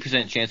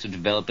 60% chance of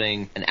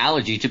developing an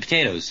allergy to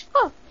potatoes.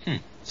 Oh.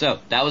 So,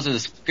 that was a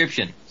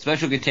description.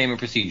 Special containment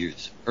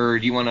procedures. Or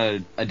do you want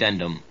an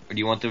addendum? Or do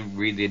you want to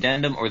read the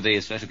addendum or the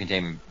special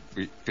containment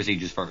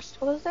procedures first?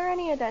 Was there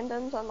any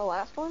addendums on the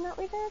last one that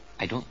we did?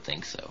 I don't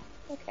think so.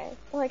 Okay.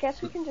 Well, I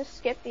guess we can just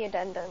skip the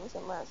addendums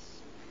unless...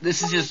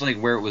 This is just like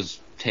where it was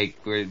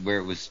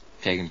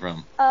taken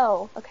from.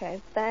 Oh, okay.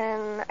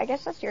 Then I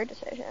guess that's your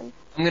decision.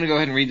 I'm gonna go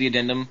ahead and read the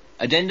addendum.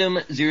 Addendum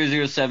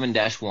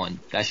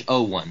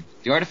 007-1-01.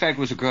 The artifact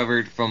was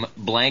recovered from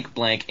blank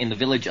blank in the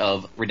village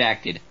of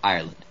Redacted,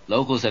 Ireland.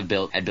 Locals had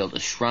built a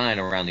shrine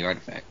around the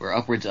artifact, where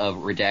upwards of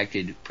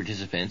redacted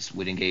participants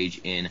would engage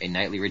in a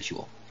nightly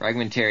ritual.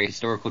 Fragmentary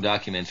historical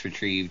documents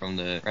retrieved from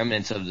the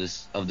remnants of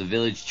the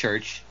village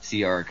church,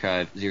 see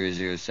Archive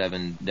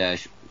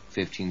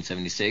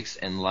 007-1576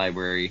 and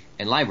library,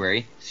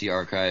 see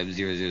Archive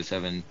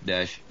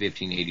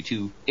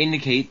 007-1582,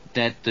 indicate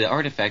that the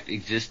artifact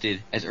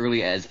existed as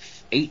early as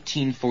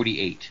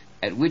 1848,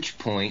 at which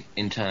point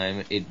in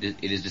time it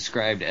is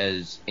described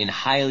as in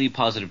highly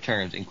positive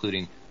terms,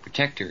 including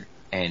protector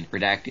and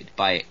redacted.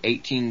 By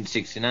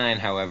 1869,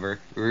 however,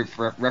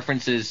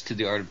 references to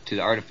the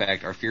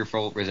artifact are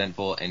fearful,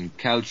 resentful, and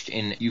couched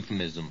in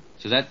euphemism.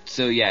 So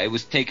it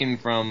was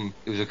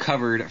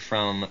recovered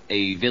from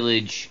a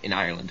village in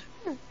Ireland.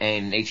 And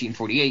in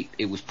 1848,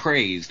 it was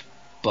praised,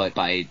 but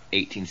by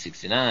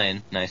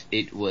 1869,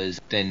 it was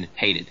then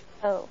hated.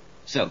 Oh.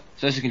 So,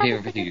 special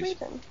containment procedures.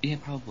 Reason. Yeah,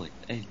 probably.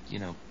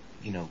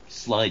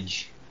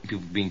 Sludge.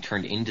 People being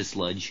turned into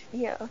sludge.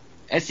 Yeah.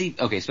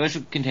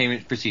 Special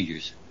containment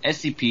procedures.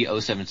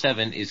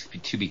 SCP-077 is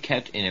to be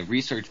kept in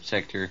Research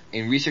Sector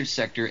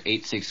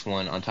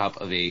 861 on top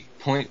of a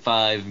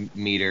 0.5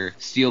 meter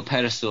steel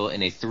pedestal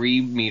in a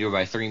 3 meter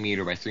by 3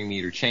 meter by 3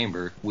 meter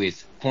chamber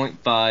with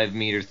 0.5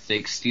 meter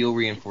thick steel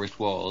reinforced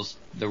walls.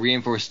 The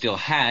reinforced steel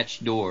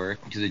hatch door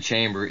to the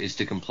chamber is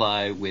to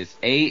comply with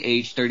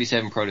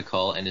AH-37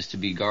 protocol and is to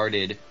be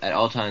guarded at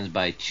all times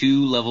by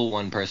 2 level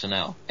 1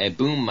 personnel. A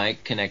boom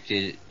mic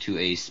connected to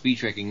a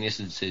speech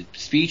recognition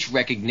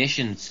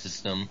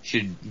system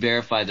should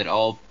verify that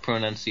all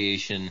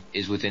pronunciation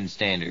is within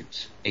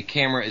standards. A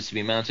camera is to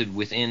be mounted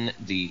within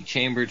the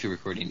chamber to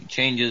record any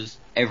changes.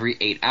 Every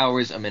 8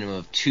 hours, a minimum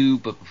of 2,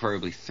 but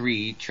preferably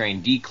 3,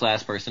 trained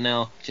D-class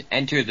personnel to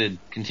enter the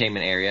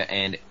containment area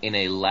and, in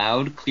a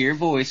loud, clear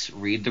voice,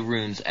 read the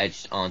runes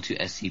etched onto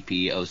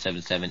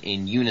SCP-077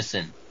 in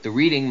unison. The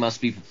reading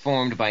must be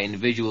performed by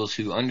individuals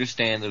who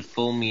understand the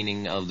full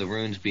meaning of the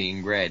runes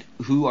being read,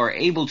 who are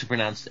able to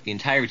pronounce the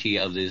entirety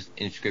of this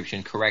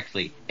inscription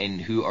correctly,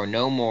 and who are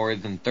no more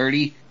than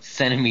 30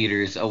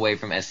 centimeters away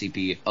from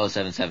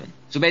SCP-077.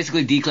 So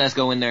basically, D-class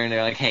go in there and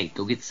they're like, hey,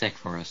 go get the sec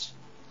for us.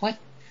 What?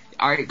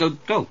 Alright, go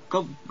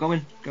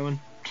in.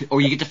 Or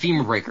you get the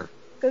femur breaker.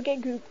 Go get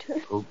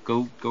gooped.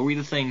 Go read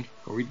the thing.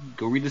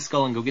 Go read the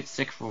skull and go get the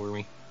sec for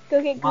me.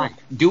 Go get gooped.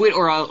 Do it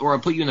or I'll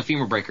put you in the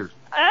femur breaker.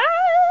 Ah!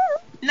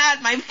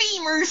 Not my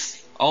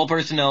femurs! All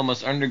personnel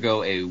must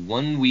undergo a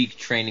 1-week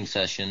training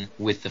session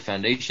with the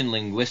Foundation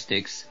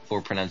Linguistics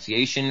for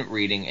pronunciation,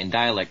 reading, and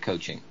dialect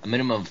coaching. A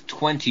minimum of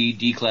 20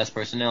 D-class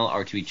personnel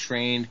are to be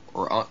trained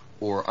or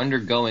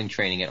undergoing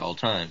training at all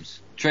times.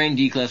 Trained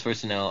D-class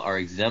personnel are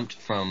exempt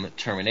from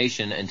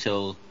termination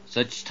until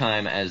such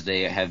time as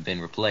they have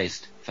been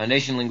replaced.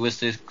 Foundation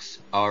Linguistics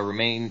are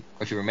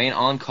to remain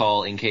on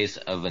call in case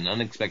of an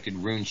unexpected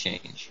rune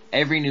change.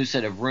 Every new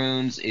set of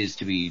runes is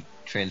to be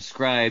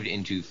transcribed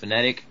into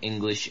phonetic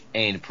English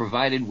and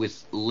provided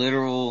with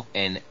literal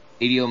and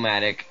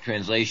idiomatic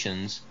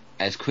translations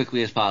as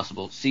quickly as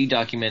possible. See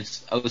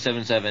documents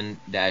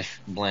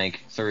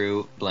 077-blank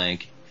through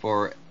blank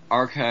for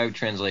archived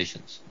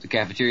translations. The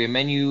cafeteria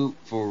menu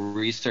for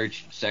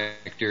Research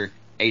Sector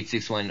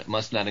 861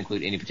 must not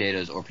include any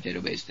potatoes or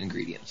potato-based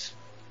ingredients.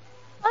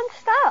 Fun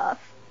stuff.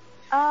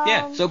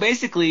 Yeah, so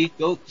basically,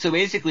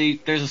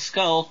 there's a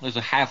skull, there's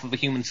a half of a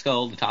human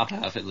skull, the top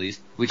half at least,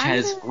 which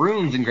has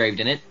runes engraved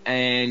in it,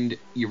 and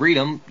you read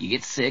them, you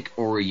get sick,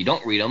 or you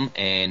don't read them,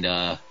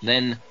 and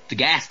then the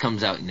gas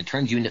comes out and it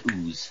turns you into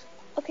ooze.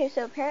 Okay,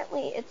 so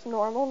apparently its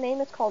normal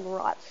name is called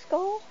Rot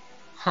Skull?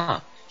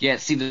 Huh. Yeah,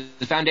 see,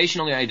 the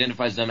Foundation only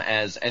identifies them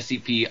as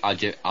SCP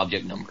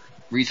object number.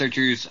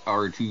 Researchers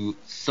are to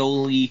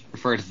solely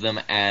refer to them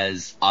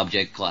as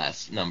object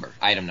class number,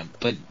 item number.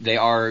 But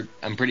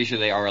I'm pretty sure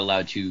they are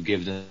allowed to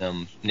give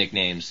them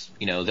nicknames.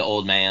 You know, the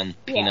old man,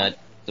 Peanut,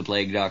 the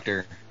plague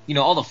doctor. You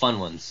know, all the fun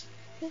ones.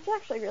 It's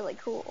actually really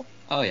cool.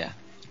 Oh, yeah.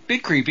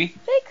 Bit creepy.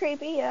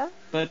 Yeah.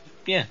 But,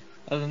 yeah,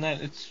 other than that,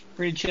 it's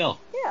pretty chill.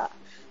 Yeah.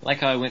 Like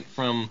how I went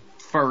from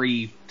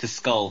furry to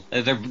skull.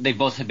 They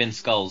both have been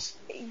skulls.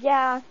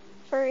 Yeah,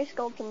 furry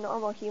skull to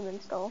normal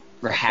human skull.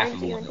 Or half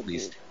of one, at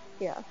least.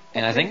 Yeah.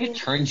 And I think it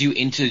turns you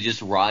into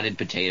just rotted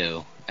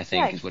potato, I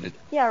think is what it...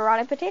 Yeah,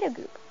 rotted potato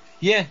goop.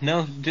 Yeah,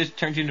 no, it just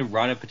turns you into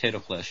rotted potato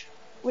flesh.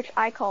 Which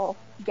I call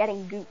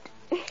getting gooped.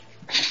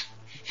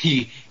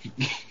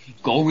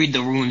 Go read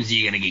the runes,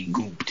 you're gonna get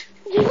gooped.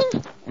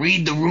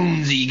 Read the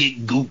runes, you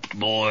get gooped,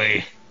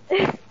 boy.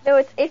 No,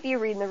 it's if you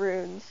read the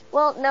runes.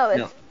 Well, no, it's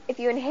No. if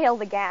you inhale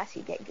the gas,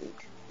 you get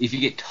gooped. If you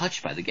get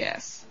touched by the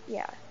gas.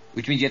 Yeah.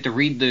 Which means you have to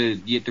read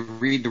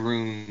the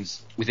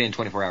runes within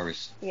 24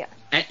 hours. Yeah.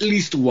 At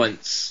least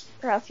once.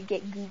 Or else you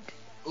get gooped.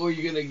 Or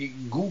you're gonna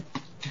get gooped.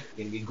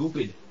 You're gonna get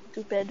gooped.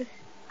 Gooped.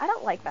 I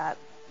don't like that.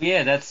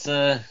 Yeah, that's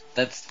the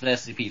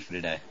SCP for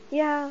today.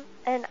 Yeah,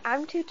 and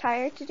I'm too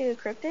tired to do a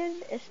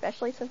cryptid,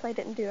 especially since I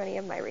didn't do any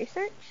of my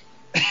research.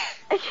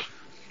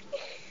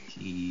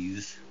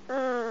 Jeez.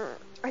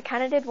 I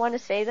kind of did want to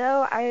say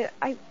though,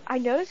 I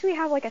noticed we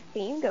have like a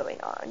theme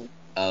going on.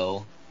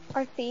 Oh.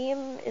 Our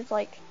theme is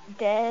like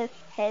death,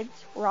 heads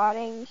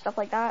rotting, stuff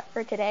like that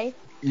for today.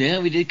 Yeah,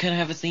 we did kind of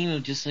have a theme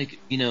of just like,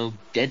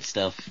 dead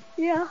stuff.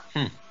 Yeah.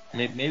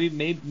 Maybe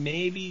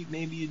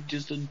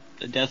just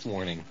a death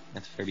warning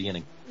at the very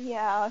beginning.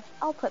 Yeah,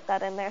 I'll put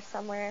that in there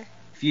somewhere.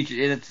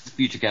 That's a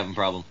future Calvin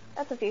problem.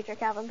 That's a future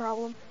Calvin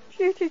problem.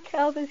 Future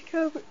Calvin's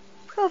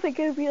probably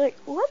gonna be like,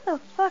 what the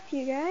fuck,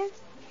 you guys?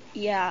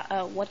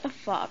 Yeah, what the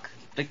fuck?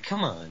 Like,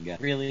 come on, guys.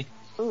 Really?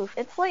 Oof,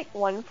 it's like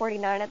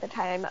 1:49 at the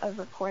time of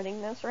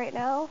recording this right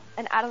now,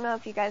 and I don't know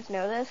if you guys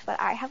know this, but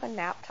I have a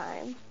nap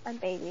time. I'm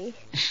baby.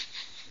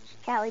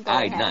 Callie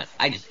I did not.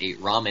 I just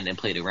ate ramen and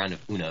played a round of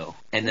Uno,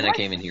 and then I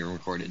came in here and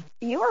recorded.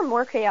 You are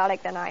more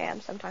chaotic than I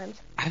am sometimes.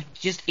 I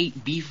just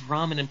ate beef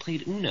ramen and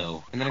played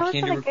Uno, and then How I is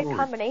came that to a record. good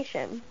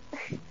combination?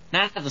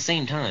 Not at the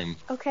same time.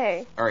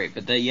 Okay. Alright,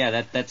 but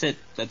that's it.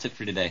 That's it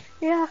for today.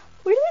 Yeah,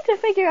 we need to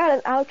figure out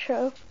an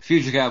outro.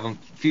 Future Calvin,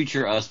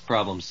 future us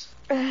problems.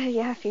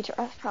 Yeah, future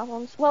us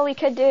problems. Well, we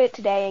could do it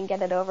today and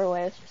get it over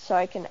with, so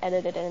I can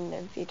edit it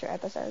in future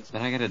episodes.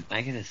 But I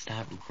gotta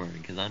stop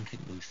recording, because I'm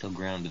technically still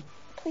grounded.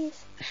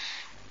 Please.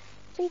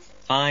 Please.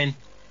 Fine.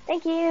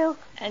 Thank you.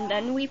 And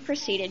then we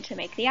proceeded to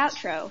make the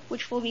outro,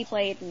 which will be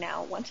played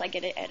now once I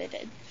get it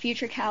edited.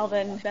 Future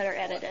Calvin better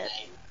edit it.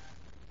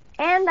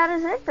 And that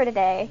is it for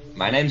today.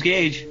 My name's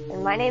Gage.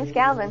 And my name's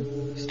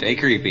Calvin. Stay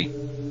creepy.